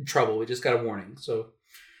in trouble. We just got a warning. So.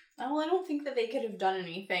 Oh, well, I don't think that they could have done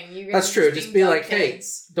anything. You guys That's true. Just be like,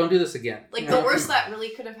 kids. Hey, don't do this again. Like, the worst that really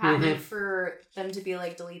could have happened for them to be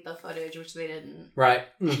like, delete the footage, which they didn't. Right.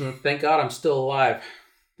 Thank God I'm still alive.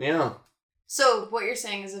 Yeah. So what you're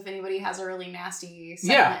saying is if anybody has a really nasty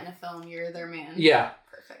segment in a film, you're their man. Yeah.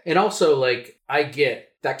 Perfect. And also, like, I get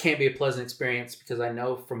that can't be a pleasant experience because I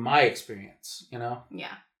know from my experience, you know?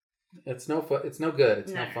 Yeah. It's no good. It's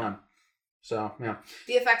no fun. So, yeah.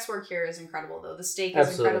 The effects work here is incredible, though. The steak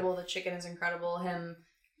is incredible. The chicken is incredible.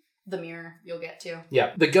 The mirror, you'll get to.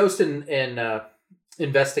 Yeah. The ghost and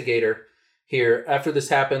investigator here, after this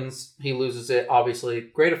happens, he loses it. Obviously,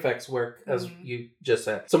 great effects work, as you just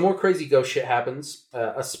said. Some more crazy ghost shit happens.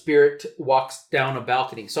 A spirit walks down a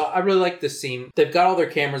balcony. So I really like this scene. They've got all their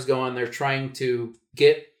cameras going. They're trying to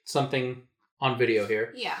get something on video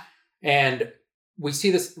here. Yeah. And we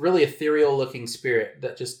see this really ethereal looking spirit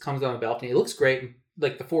that just comes down the balcony. It looks great.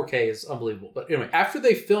 Like, the 4K is unbelievable. But anyway, after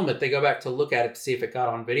they film it, they go back to look at it to see if it got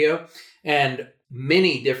on video. And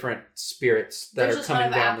many different spirits that are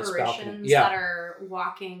coming down this balcony. Yeah. That are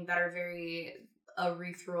walking, that are very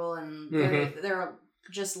ethereal and they're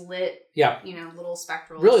just lit. Yeah. You know, little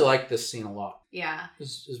spectrals. Really like this scene a lot. Yeah.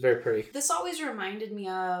 It's very pretty. This always reminded me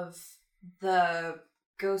of the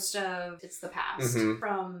ghost of It's the Past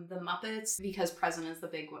from the Muppets, because present is the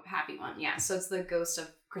big happy one. Yeah. So it's the ghost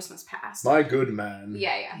of Christmas Past. My good man.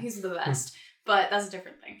 Yeah. He's the best. But that's a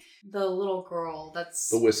different thing. The little girl that's...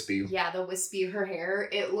 The wispy. Yeah, the wispy, her hair.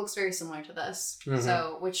 It looks very similar to this.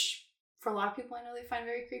 So, which, for a lot of people I know they find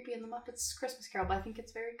very creepy in the Muppets Christmas Carol, but I think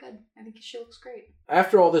it's very good. I think she looks great.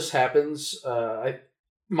 After all this happens,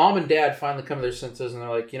 Mom and Dad finally come to their senses, and they're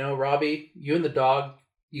like, you know, Robbie, you and the dog,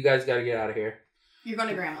 you guys got to get out of here. You're going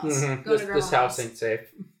to Grandma's. This house ain't safe.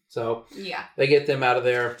 So Yeah. they get them out of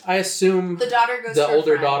there. I assume The daughter goes the to her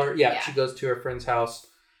older friend. daughter, she goes to her friend's house.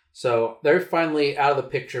 So they're finally out of the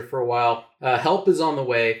picture for a while. Help is on the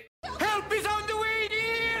way. Help is on the way,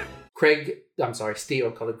 dear! Steve,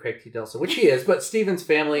 I'll call him Craig T. Delson, which he is, but Steven's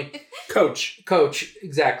family... Coach,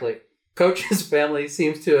 exactly. Coach's family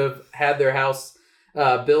seems to have had their house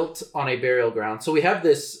built on a burial ground. So we have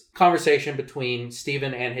this conversation between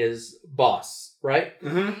Steven and his boss, right?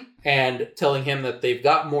 Mm-hmm. And telling him that they've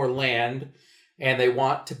got more land and they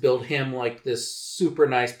want to build him like this super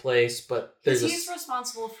nice place, but Because he's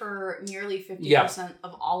responsible for nearly 50%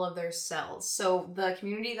 of all of their cells. So the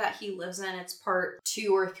community that he lives in, it's part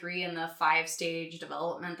 2 or 3 in the 5-stage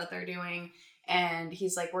development that they're doing. And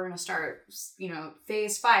he's like, we're going to start,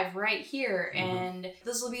 phase 5 right here. Mm-hmm. And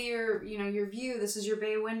this will be your, your view. This is your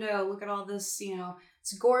bay window. Look at all this,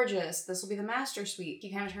 it's gorgeous. This will be the master suite.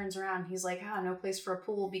 He kind of turns around. He's like, no place for a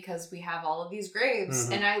pool because we have all of these graves.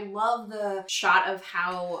 Mm-hmm. And I love the shot of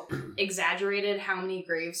how exaggerated how many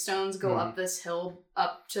gravestones go up this hill,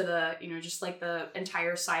 up to the, just like the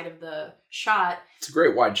entire side of the shot. It's a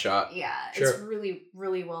great wide shot. Yeah, Sure. It's really,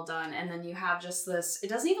 really well done. And then you have just this, it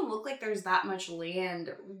doesn't even look like there's that much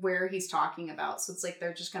land where he's talking about. So it's like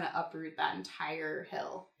they're just going to uproot that entire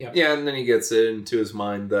hill. Yeah, and then he gets it into his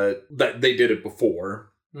mind that they did it before.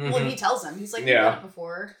 Mm-hmm. Well, he tells him. He's like, we've done it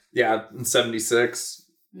before. Yeah, in 76.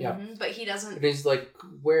 Yeah. Mm-hmm, but he doesn't. And he's like,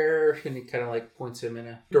 where? And he kind of like points him in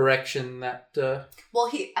a direction that... Well,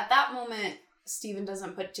 at that moment, Steven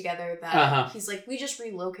doesn't put together that he's like, we just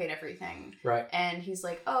relocate everything. Right. And he's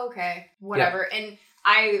like, oh, okay, whatever. Yeah. And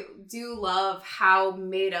I do love how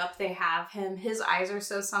made up they have him. His eyes are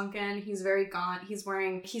so sunken. He's very gaunt. He's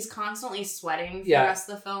constantly sweating for the rest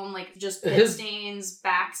of the film. Like just pit stains,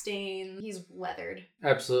 back stains. He's weathered.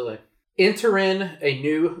 Absolutely. Enter in a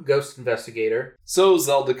new ghost investigator. So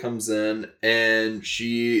Zelda comes in and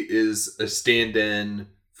she is a stand-in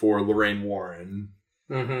for Lorraine Warren.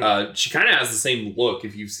 Mm-hmm. She kind of has the same look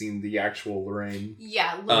if you've seen the actual Lorraine.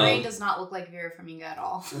 Yeah, Lorraine does not look like Vera Farmiga at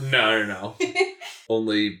all. No.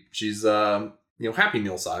 Only she's, Happy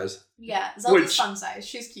Meal size. Yeah, Zelda's fun size.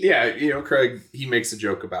 She's cute. Yeah, Craig, he makes a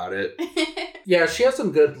joke about it. Yeah, she has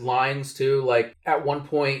some good lines too. Like at one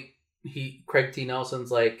point, Craig T.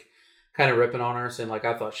 Nelson's like kind of ripping on her, saying like,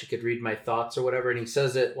 I thought she could read my thoughts or whatever. And he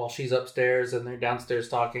says it while she's upstairs and they're downstairs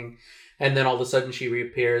talking. And then all of a sudden she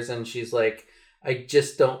reappears and she's like, I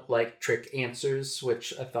just don't like trick answers,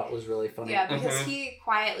 which I thought was really funny. Yeah, because he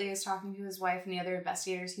quietly is talking to his wife and the other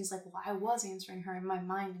investigators. He's like, well, I was answering her in my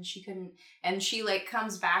mind and she couldn't. And she like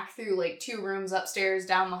comes back through like 2 rooms upstairs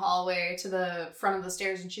down the hallway to the front of the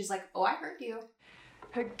stairs. And she's like, oh, I heard you.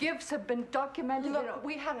 Her gifts have been documented. Look,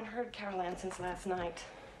 we haven't heard Carol Ann since last night.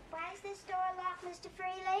 Why is this door locked, Mr.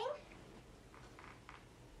 Freeling?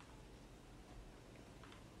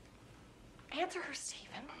 Answer her, Stephen.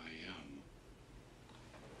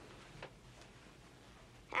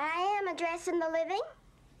 I am addressing the living.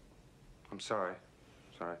 I'm sorry.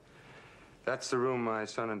 That's the room my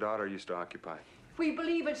son and daughter used to occupy. We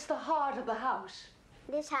believe it's the heart of the house.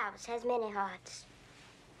 This house has many hearts.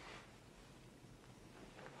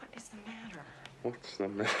 What is the matter? What's the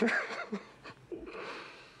matter?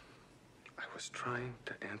 I was trying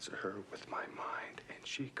to answer her with my mind, and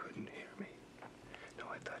she couldn't hear me. No,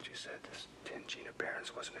 I thought you said this Tangina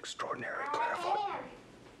Barons was an extraordinary clairvoyant.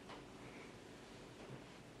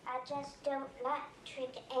 I just don't like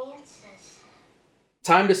trick answers.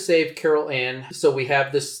 Time to save Carol Ann. So we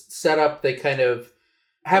have this setup. They kind of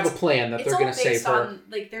have a plan that they're going to save her.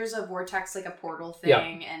 Like there's a vortex, like a portal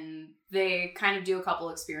thing, and they kind of do a couple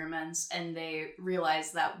experiments, and they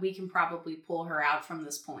realize that we can probably pull her out from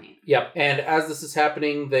this point. Yep. And as this is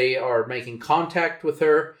happening, they are making contact with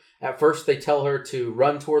her. At first, they tell her to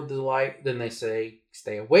run toward the light. Then they say,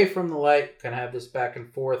 stay away from the light. Kind of have this back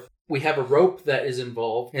and forth. We have a rope that is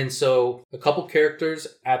involved. And so a couple characters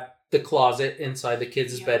at the closet inside the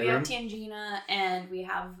kids' bedroom. We have Tangina and we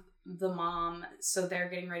have the mom. So they're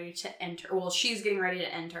getting ready to enter. Well, she's getting ready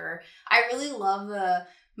to enter. I really love the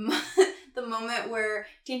moment where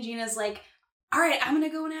Tangina's like, all right, I'm going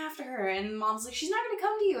to go in after her. And mom's like, she's not going to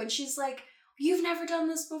come to you. And she's like, you've never done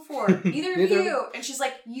this before. Neither of you. And she's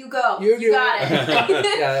like, you go. You got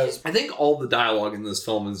it. I think all the dialogue in this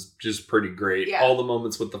film is just pretty great. Yeah. All the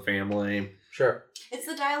moments with the family. Sure. It's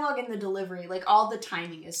the dialogue and the delivery. Like, all the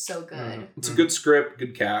timing is so good. It's a good script,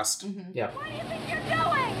 good cast. Mm-hmm. Yeah. What do you think you're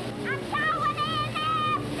doing? I'm going in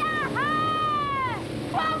after her!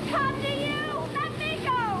 Won't come to you! Let me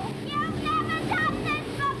go! You've never done this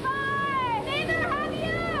before! Neither have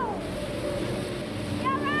you!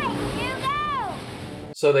 You're right, you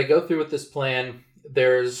go! So they go through with this plan.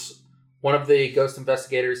 There's one of the ghost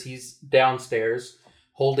investigators, he's downstairs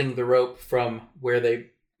holding the rope from where the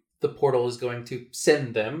portal is going to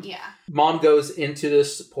send them. Yeah. Mom goes into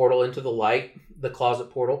this portal, into the light, the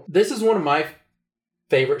closet portal. This is one of my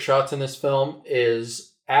favorite shots in this film,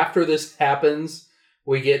 is after this happens,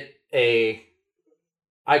 we get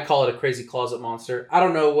I call it a crazy closet monster. I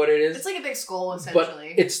don't know what it is. It's like a big skull,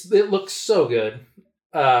 essentially. But it looks so good.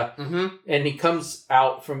 And he comes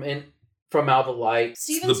out from out the light.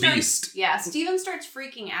 Beast. Yeah, Steven starts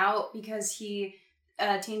freaking out because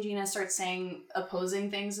Tangina starts saying opposing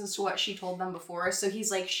things as to what she told them before. So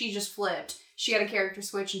he's like, she just flipped. She had a character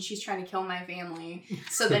switch and she's trying to kill my family.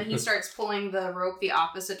 So then he starts pulling the rope the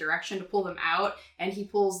opposite direction to pull them out, and he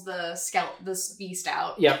pulls this beast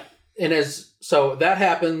out. Yep. And so that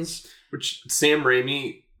happens. Which Sam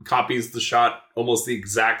Raimi copies the shot almost the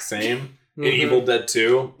exact same in Evil Dead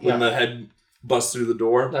 2 when the head busts through the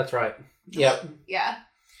door. That's right. Yep. Yeah.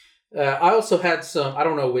 I also had some, I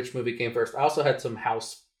don't know which movie came first. I also had some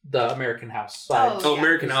the American House side.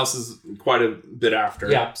 American House is quite a bit after.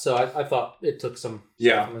 Yeah, so I thought it took some.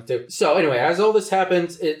 Yeah. So anyway, as all this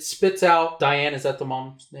happens, it spits out Diane. Is that the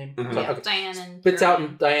mom's name? Mm-hmm. Yeah, okay. Diane and spits Carol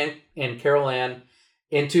out Diane and Carol Ann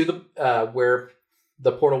into the where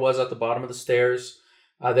the portal was at the bottom of the stairs.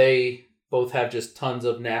 They both have just tons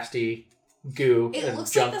of nasty goo It and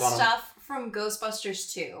looks junk like the on them. stuff from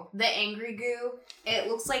Ghostbusters 2. The angry goo. It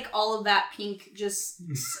looks like all of that pink just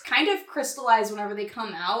kind of crystallized whenever they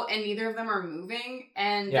come out, and neither of them are moving,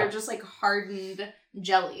 and they're just like hardened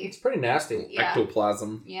jelly. It's pretty nasty. Yeah.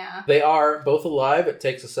 Ectoplasm. Yeah. They are both alive. It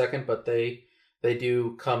takes a second, but they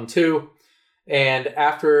do come to. And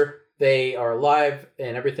after they are alive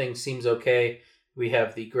and everything seems okay, we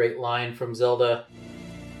have the great line from Zelda.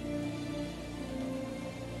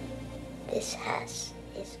 This house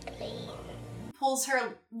is clean. Pulls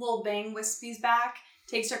her little bang wispies back,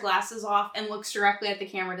 takes her glasses off, and looks directly at the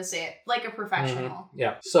camera to say it like a professional. Mm-hmm.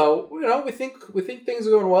 Yeah. So, we think things are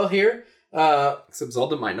going well here. Except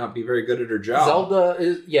Zelda might not be very good at her job. Zelda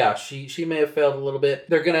is, she may have failed a little bit.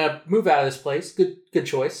 They're gonna move out of this place. Good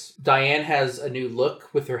choice. Diane has a new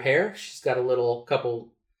look with her hair. She's got a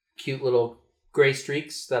couple cute little gray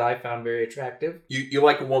streaks that I found very attractive. You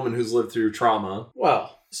like a woman who's lived through trauma.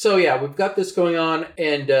 Well, so yeah, we've got this going on,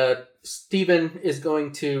 and Steven is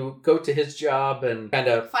going to go to his job and kind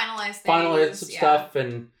of finalize some stuff.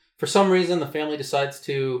 And for some reason, the family decides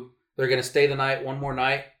they're going to stay the night, one more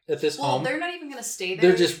night at this home. They're not even going to stay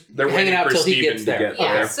there. They're hanging out till he gets there.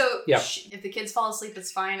 Yeah, so if the kids fall asleep,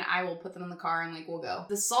 it's fine. I will put them in the car and we'll go.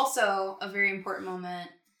 This is also a very important moment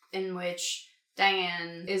in which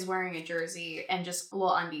Diane is wearing a jersey and just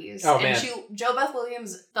little undies. Oh, and man. Jo Beth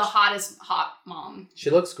Williams, the hottest hot mom. She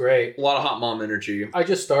looks great. A lot of hot mom energy. I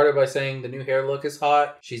just started by saying the new hair look is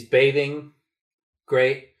hot. She's bathing.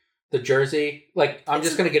 Great. The jersey. I'm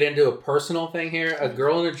just going to get into a personal thing here. A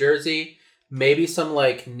girl in a jersey, maybe some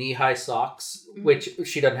knee-high socks, which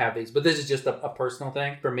she doesn't have these, but this is just a personal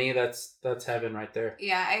thing. For me, that's heaven right there.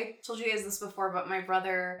 Yeah, I told you guys this before, but my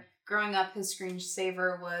brother, growing up, his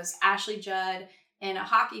screensaver was Ashley Judd in a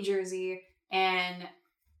hockey jersey, and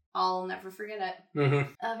I'll never forget it.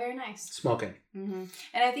 Mm-hmm. Very nice. Smoking. Mm-hmm.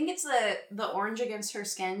 And I think it's the orange against her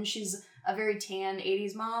skin. She's a very tan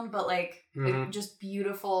 80s mom, but just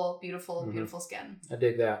beautiful, beautiful, beautiful skin. I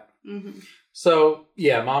dig that. Mm-hmm. So,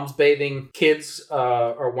 yeah, mom's bathing. Kids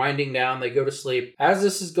are winding down. They go to sleep. As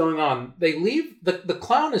this is going on, they leave. The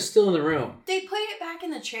clown is still in the room. They put it back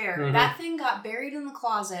in the chair. Mm-hmm. That thing got buried in the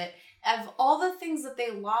closet. Of all the things that they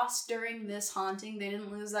lost during this haunting, they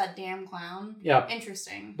didn't lose that damn clown. Yeah.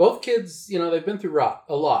 Interesting. Both kids, they've been through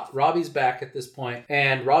a lot. Robbie's back at this point,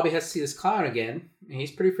 and Robbie has to see this clown again. And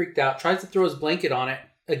he's pretty freaked out. Tries to throw his blanket on it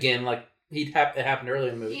again, like it happened earlier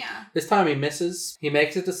in the movie. Yeah. This time he misses. He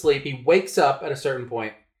makes it to sleep. He wakes up at a certain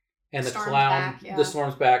point, and the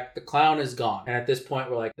storm's back. The clown is gone. And at this point,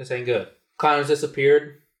 we're like, this ain't good. Clown has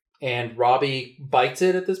disappeared, and Robbie bites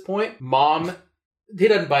it at this point. Mom... He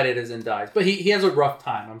doesn't bite it as in dies, but he has a rough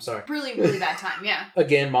time. I'm sorry. Really, really bad time, yeah.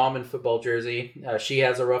 Again, mom in football jersey. She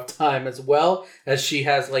has a rough time as well, as she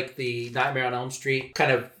has the Nightmare on Elm Street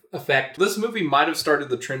kind of effect. This movie might have started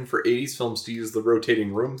the trend for 80s films to use the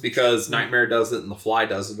rotating room because Nightmare does it and The Fly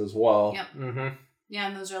does it as well. Yep. Mm-hmm. Yeah,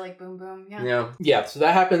 and those are boom, boom. Yeah. Yeah. Yeah, so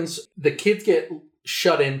that happens. The kids get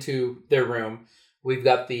shut into their room. We've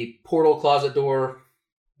got the portal closet door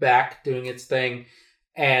back doing its thing.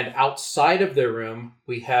 And outside of their room,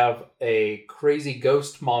 we have a crazy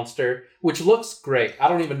ghost monster, which looks great. I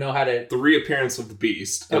don't even know how to... The reappearance of the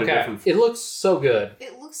beast. Okay. It looks so good.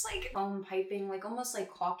 It looks like foam piping, almost like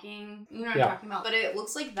caulking. You know what I'm talking about? But it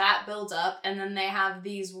looks like that builds up, and then they have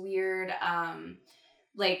these weird,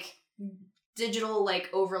 digital like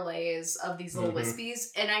overlays of these little wispies,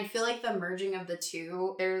 and I feel like the merging of the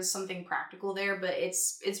two, there's something practical there, but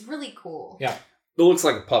it's really cool. Yeah. It looks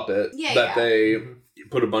like a puppet Yeah, they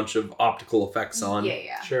put a bunch of optical effects on.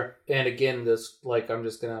 Yeah. Sure. And again, this, like, I'm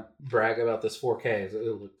just going to brag about this 4K. It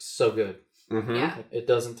looks so good. Yeah. It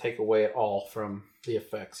doesn't take away at all from the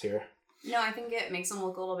effects here. No, I think it makes them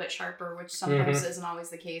look a little bit sharper, which sometimes isn't always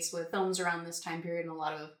the case with films around this time period and a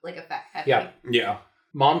lot of like effect heavy. Yeah.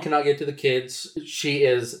 Mom cannot get to the kids. She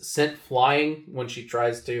is sent flying when she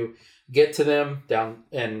tries to get to them down,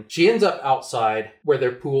 and she ends up outside where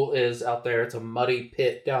their pool is out there. It's a muddy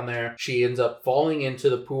pit down there. She ends up falling into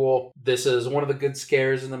the pool. This is one of the good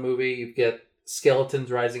scares in the movie. You get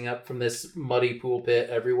skeletons rising up from this muddy pool pit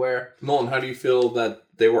everywhere. Nolan, how do you feel that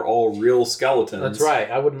they were all real skeletons? That's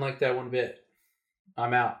right. I wouldn't like that one bit.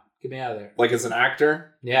 I'm out. Get me out of there. Like as an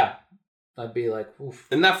actor? Yeah. I'd be like, oof.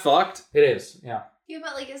 Isn't that fucked? It is, yeah. Yeah,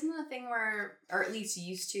 but like, isn't the thing where, or at least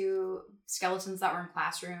used to, skeletons that were in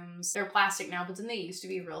classrooms, they're plastic now, but didn't they used to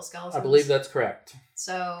be real skeletons? I believe that's correct.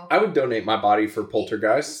 So I would donate my body for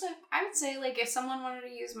Poltergeist. I would say, like, if someone wanted to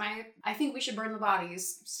use I think we should burn the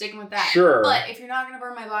bodies. Sticking with that. Sure. But if you're not going to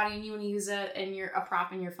burn my body and you want to use it and you're a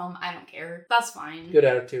prop in your film, I don't care. That's fine. Good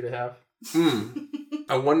attitude to have.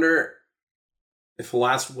 I wonder if the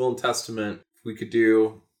Last Will and Testament, if we could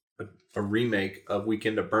do a remake of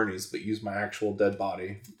Weekend at Bernie's, but use my actual dead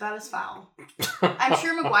body. That is foul. I'm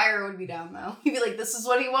sure McGuire would be down, though. He'd be like, this is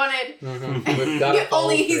what he wanted. We've got to follow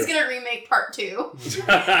Only he's through. going to remake part 2.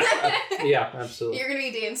 Yeah, absolutely. You're going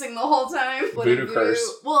to be dancing the whole time. Voodoo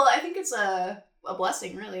curse. Well, I think it's a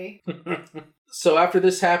blessing, really. So after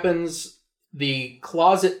this happens, the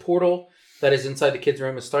closet portal that is inside the kids'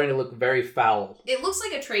 room is starting to look very foul. It looks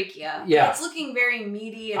like a trachea. Yeah. It's looking very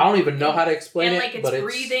meaty. And, I don't even know how to explain and, it, like, it's but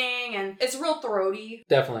breathing, and it's real throaty.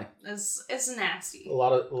 Definitely. It's nasty. A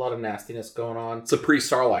lot of nastiness going on. It's a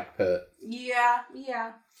pre-Starlight pit. Yeah.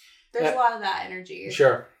 There's a lot of that energy.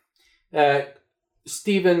 Sure.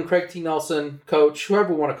 Stephen, Craig T. Nelson, Coach,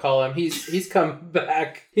 whoever you want to call him, he's come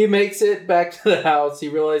back. He makes it back to the house. He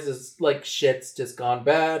realizes, like, shit's just gone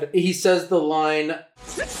bad. He says the line,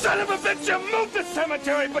 "You son of a bitch, you moved the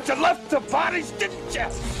cemetery, but you left the bodies, didn't you?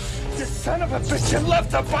 You son of a bitch, you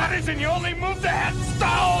left the bodies and you only moved the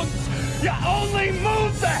headstones! You only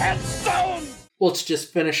moved the headstones!" Well, let's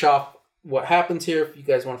just finish off what happens here. If you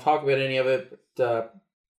guys want to talk about any of it, but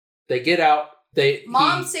they get out.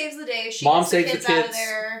 Mom saves the day. She Mom gets the saves kids the out of kids.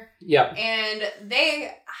 there. Yeah. And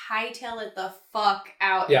they hightail it the fuck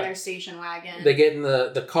out Yeah. in their station wagon. They get in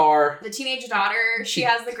the car. The teenage daughter, she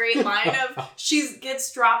has the great line of, she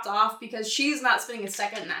gets dropped off because she's not spending a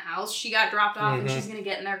second in that house. She got dropped off and she's going to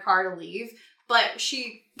get in their car to leave. But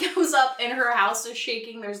she goes up and her house is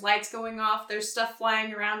shaking. There's lights going off. There's stuff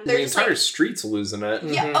flying around. The entire street's losing it.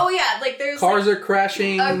 Yeah. Oh yeah. Like there's cars like, are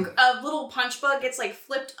crashing. A little punch bug gets like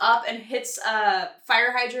flipped up and hits a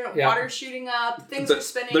fire hydrant. Yeah. Water shooting up. Things are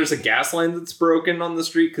spinning. There's a gas line that's broken on the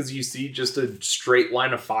street because you see just a straight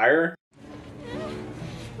line of fire.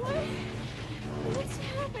 What's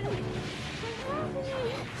happening?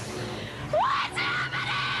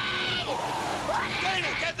 Dana,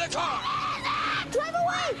 get the car! Drive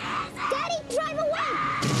away! Daddy, drive away!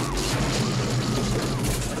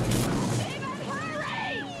 Steven,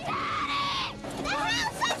 hurry! Daddy! The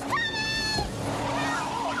house is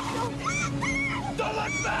coming! Don't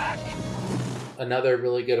look back! Another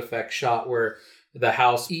really good effect shot where the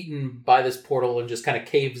house eaten by this portal and just kind of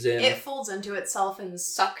caves in. It folds into itself and is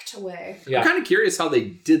sucked away. Yeah. I'm kind of curious how they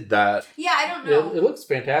did that. Yeah, I don't know. It looks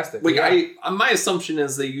fantastic. Like yeah. my assumption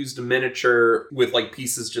is they used a miniature with like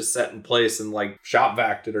pieces just set in place and like shop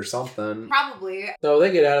vacked it or something. Probably. So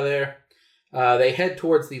they get out of there. They head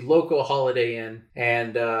towards the local Holiday Inn,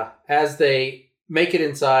 and as they make it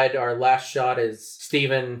inside, our last shot is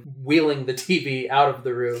Stephen wheeling the TV out of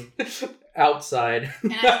the room. Outside.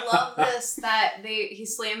 And I love this that he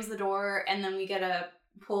slams the door and then we get a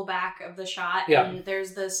pullback of the shot and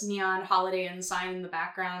there's this neon Holiday Inn sign in the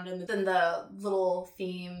background and then the little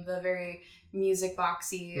theme, the very music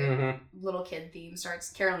boxy little kid theme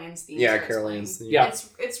starts. Carol Ann's theme. Yeah, starts Carol playing. Ann's theme. Yeah.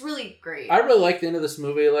 It's really great. I really like the end of this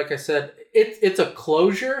movie. Like I said, it's a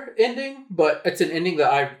closure ending, but it's an ending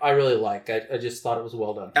that I really like. I just thought it was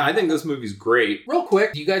well done. I think this movie's great. Real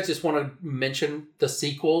quick, do you guys just want to mention the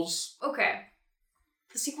sequels? Okay.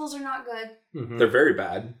 The sequels are not good. They're very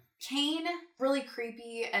bad. Kane, really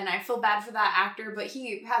creepy, and I feel bad for that actor, but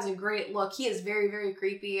he has a great look. He is very, very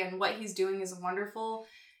creepy, and what he's doing is wonderful.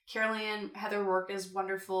 Carol Ann, Heather Work is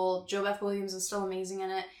wonderful. Jo Beth Williams is still amazing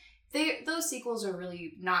in it. Those sequels are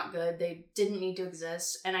really not good. They didn't need to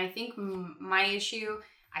exist, and I think my issue,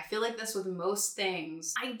 I feel like this with most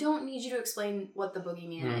things. I don't need you to explain what the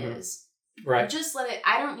boogeyman is. Right. Just let it.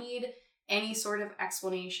 I don't need any sort of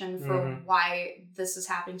explanation for why this is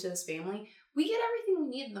happening to this family. We get everything we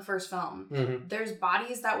need in the first film. There's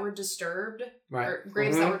bodies that were disturbed, or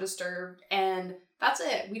graves that were disturbed, and that's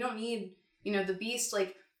it. We don't need, the beast.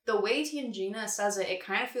 Like, the way Tangina says it, it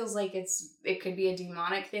kind of feels like it could be a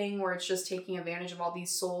demonic thing where it's just taking advantage of all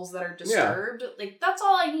these souls that are disturbed. Like, that's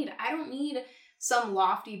all I need. I don't need some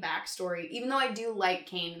lofty backstory, even though I do like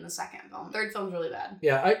Kane in the second film. Third film's really bad.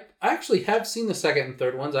 Yeah, I actually have seen the second and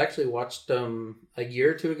third ones. I actually watched them a year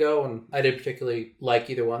or two ago, and I didn't particularly like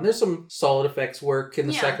either one. There's some solid effects work in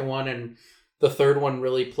the second one, and the third one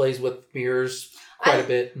really plays with mirrors quite a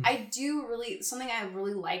bit. Something I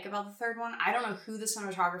really like about the third one, I don't know who the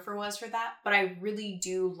cinematographer was for that, but I really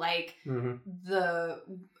do like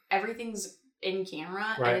everything's in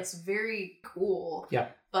camera, and it's very cool. Yeah.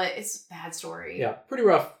 But it's a bad story. Yeah, pretty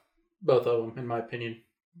rough, both of them, in my opinion.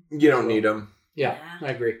 You don't need them. Yeah, I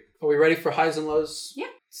agree. Are we ready for highs and lows? Yeah.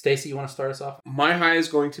 Stacey, you want to start us off? My high is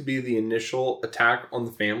going to be the initial attack on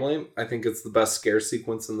the family. I think it's the best scare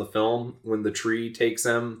sequence in the film when the tree takes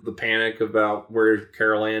him, the panic about where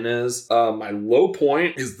Carol Ann is. My low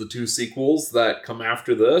point is the 2 sequels that come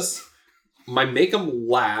after this. My make 'em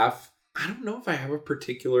laugh, I don't know if I have a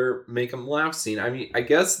particular make 'em laugh scene. I mean, I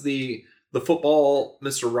guess the football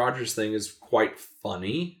Mr. Rogers thing is quite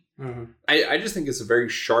funny. I just think it's a very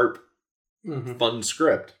sharp, fun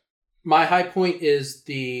script. My high point is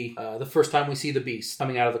the first time we see the beast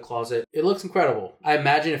coming out of the closet. It looks incredible. I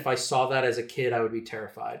imagine if I saw that as a kid, I would be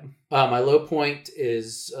terrified. My low point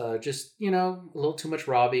is just, a little too much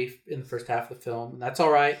Robbie in the first half of the film. And that's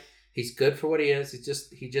all right. He's good for what he is.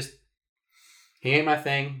 He ain't my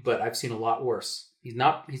thing, but I've seen a lot worse. He's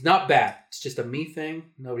not bad. It's just a me thing.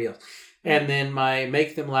 Nobody else. And then my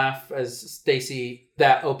make them laugh as Stacey,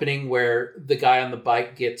 that opening where the guy on the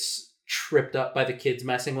bike gets tripped up by the kids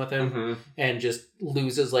messing with him and just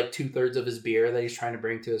loses like 2/3 of his beer that he's trying to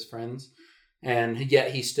bring to his friends. And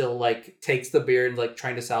yet he still takes the beer and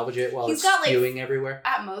trying to salvage it while it's spewing everywhere.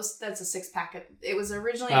 At most, that's a 6-pack. It was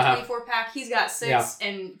originally a 24-pack. He's got 6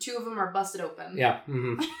 and 2 of them are busted open. Yeah.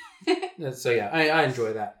 So yeah, I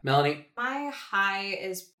enjoy that. Melanie? My high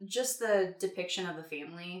is just the depiction of the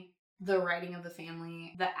family. The writing of the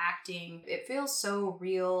family, the acting, it feels so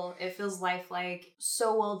real. It feels lifelike,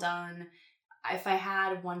 so well done. If I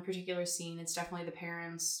had one particular scene, it's definitely the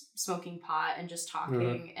parents smoking pot and just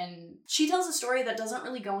talking. And she tells a story that doesn't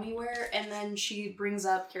really go anywhere. And then she brings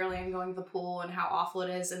up Carol Ann going to the pool and how awful it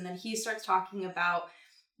is. And then he starts talking about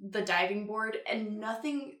the diving board and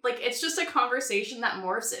nothing, it's just a conversation that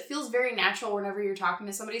morphs. It feels very natural whenever you're talking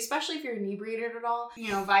to somebody, especially if you're inebriated at all,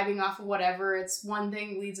 vibing off of whatever. It's one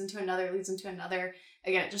thing leads into another.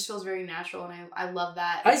 Again, it just feels very natural, and I love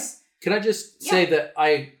that. Can I just say that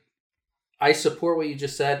I support what you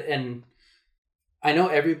just said, and I know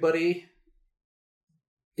everybody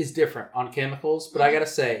is different on chemicals, but I gotta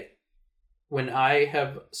say, when I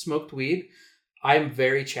have smoked weed, I'm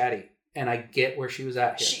very chatty. And I get where she was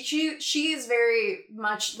at here. She is very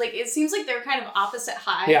much it seems like they're kind of opposite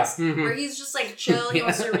highs. Yeah. Where he's just chill. He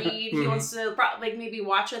wants to read. He wants to maybe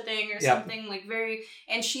watch a thing or something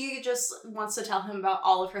and she just wants to tell him about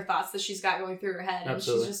all of her thoughts that she's got going through her head.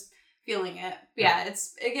 Absolutely. And she's just feeling it. Yeah.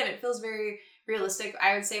 It feels very realistic.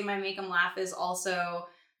 I would say my make 'em laugh is also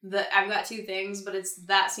I've got 2 things, but it's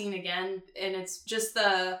that scene again. And it's just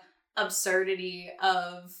the absurdity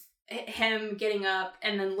of him getting up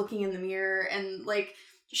and then looking in the mirror and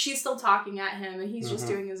she's still talking at him and he's just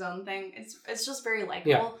doing his own thing. It's just very likable.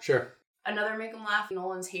 Yeah, sure. Another make him laugh,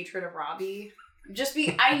 Nolan's hatred of Robbie.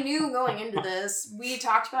 I knew going into this, we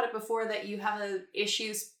talked about it before, that you have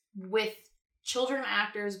issues with children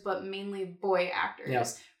actors, but mainly boy actors. Yeah.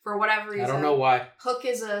 For whatever reason. I don't know why. Hook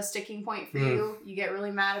is a sticking point for you. You get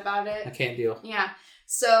really mad about it. I can't deal. Yeah.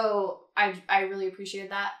 So I really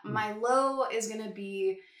appreciated that. My low is going to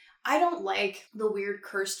be, I don't like the weird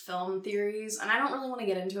cursed film theories, and I don't really want to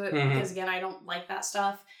get into it because, again, I don't like that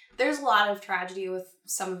stuff. There's a lot of tragedy with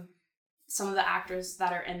some of the actors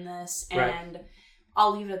that are in this, and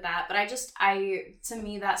I'll leave it at that. But to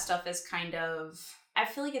me, that stuff is kind of, I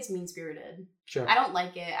feel like it's mean-spirited. Sure. I don't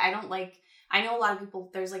like it. I know a lot of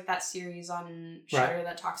people, there's that series on Shudder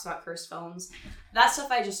that talks about cursed films. That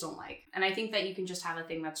stuff I just don't like. And I think that you can just have a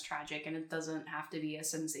thing that's tragic and it doesn't have to be a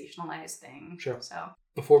sensationalized thing. Sure. So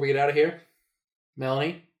before we get out of here,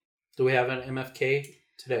 Melanie, do we have an MFK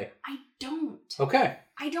today? I don't. Okay.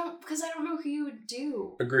 I don't, because I don't know who you would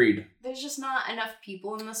do. Agreed. There's just not enough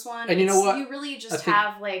people in this one. And you know what? You really just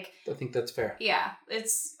have I think that's fair. Yeah.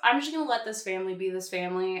 I'm just going to let this family be this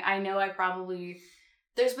family. I know I probably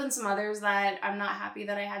There's been some others that I'm not happy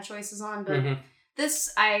that I had choices on, but Mhm.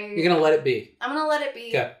 this You're gonna let it be. I'm gonna let it be.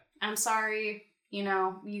 Okay. I'm sorry. You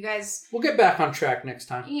know, you guys. We'll get back on track next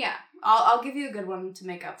time. Yeah, I'll give you a good one to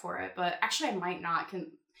make up for it, but actually I might not.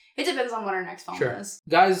 It depends on what our next film Sure. is.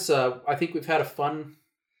 Guys, I think we've had a fun,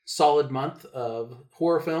 solid month of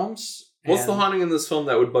horror films. What's the haunting in this film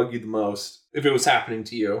that would bug you the most if it was happening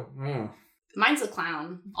to you? Mine's the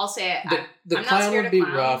clown. I'll say it. The I'm not clown scared would of be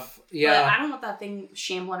clowns, rough. But Yeah. I don't want that thing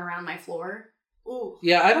shambling around my floor. Ooh.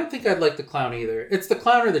 Yeah, I don't think I'd like the clown either. It's the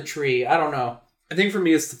clown or the tree. I don't know. I think for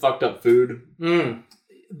me it's the fucked up food.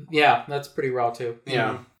 Yeah, that's pretty raw too.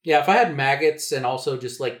 Yeah. Yeah, if I had maggots and also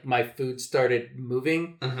just like my food started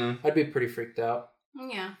moving, Mm-hmm. I'd be pretty freaked out.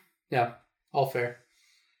 Yeah. Yeah, all fair.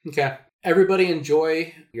 Okay. Everybody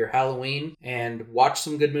enjoy your Halloween and watch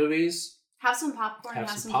some good movies. Have some popcorn. Have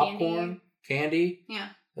Have some some popcorn, candy.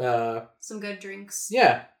 Yeah. Some good drinks.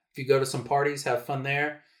 Yeah. If you go to some parties, have fun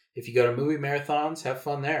there. If you go to movie marathons, have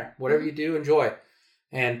fun there. Whatever you do, enjoy.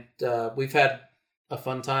 And we've had a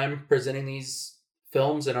fun time presenting these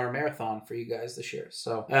films in our marathon for you guys this year.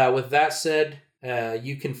 So with that said,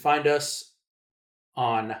 you can find us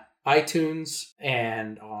on iTunes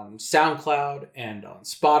and on SoundCloud and on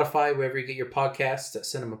Spotify, wherever you get your podcasts, at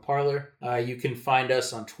Cinema Parlor. You can find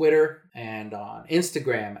us on Twitter and on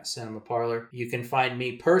Instagram at Cinema Parlor. You can find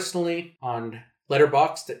me personally on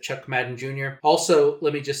Letterboxd at Chuck Madden Jr. Also,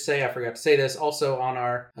 let me just say, I forgot to say this, also on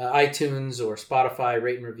our iTunes or Spotify,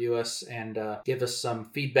 rate and review us and give us some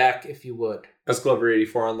feedback if you would. That's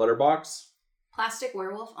Glover84 on Letterboxd. Plastic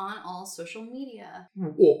Werewolf on all social media.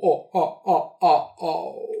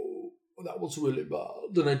 That was really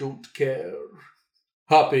bad, and I don't care.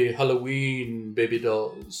 Happy Halloween, baby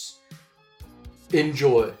dolls.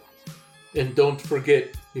 Enjoy. And don't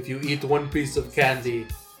forget, if you eat one piece of candy,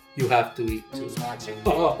 you have to eat two.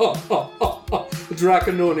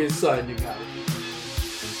 Draconone is signing out.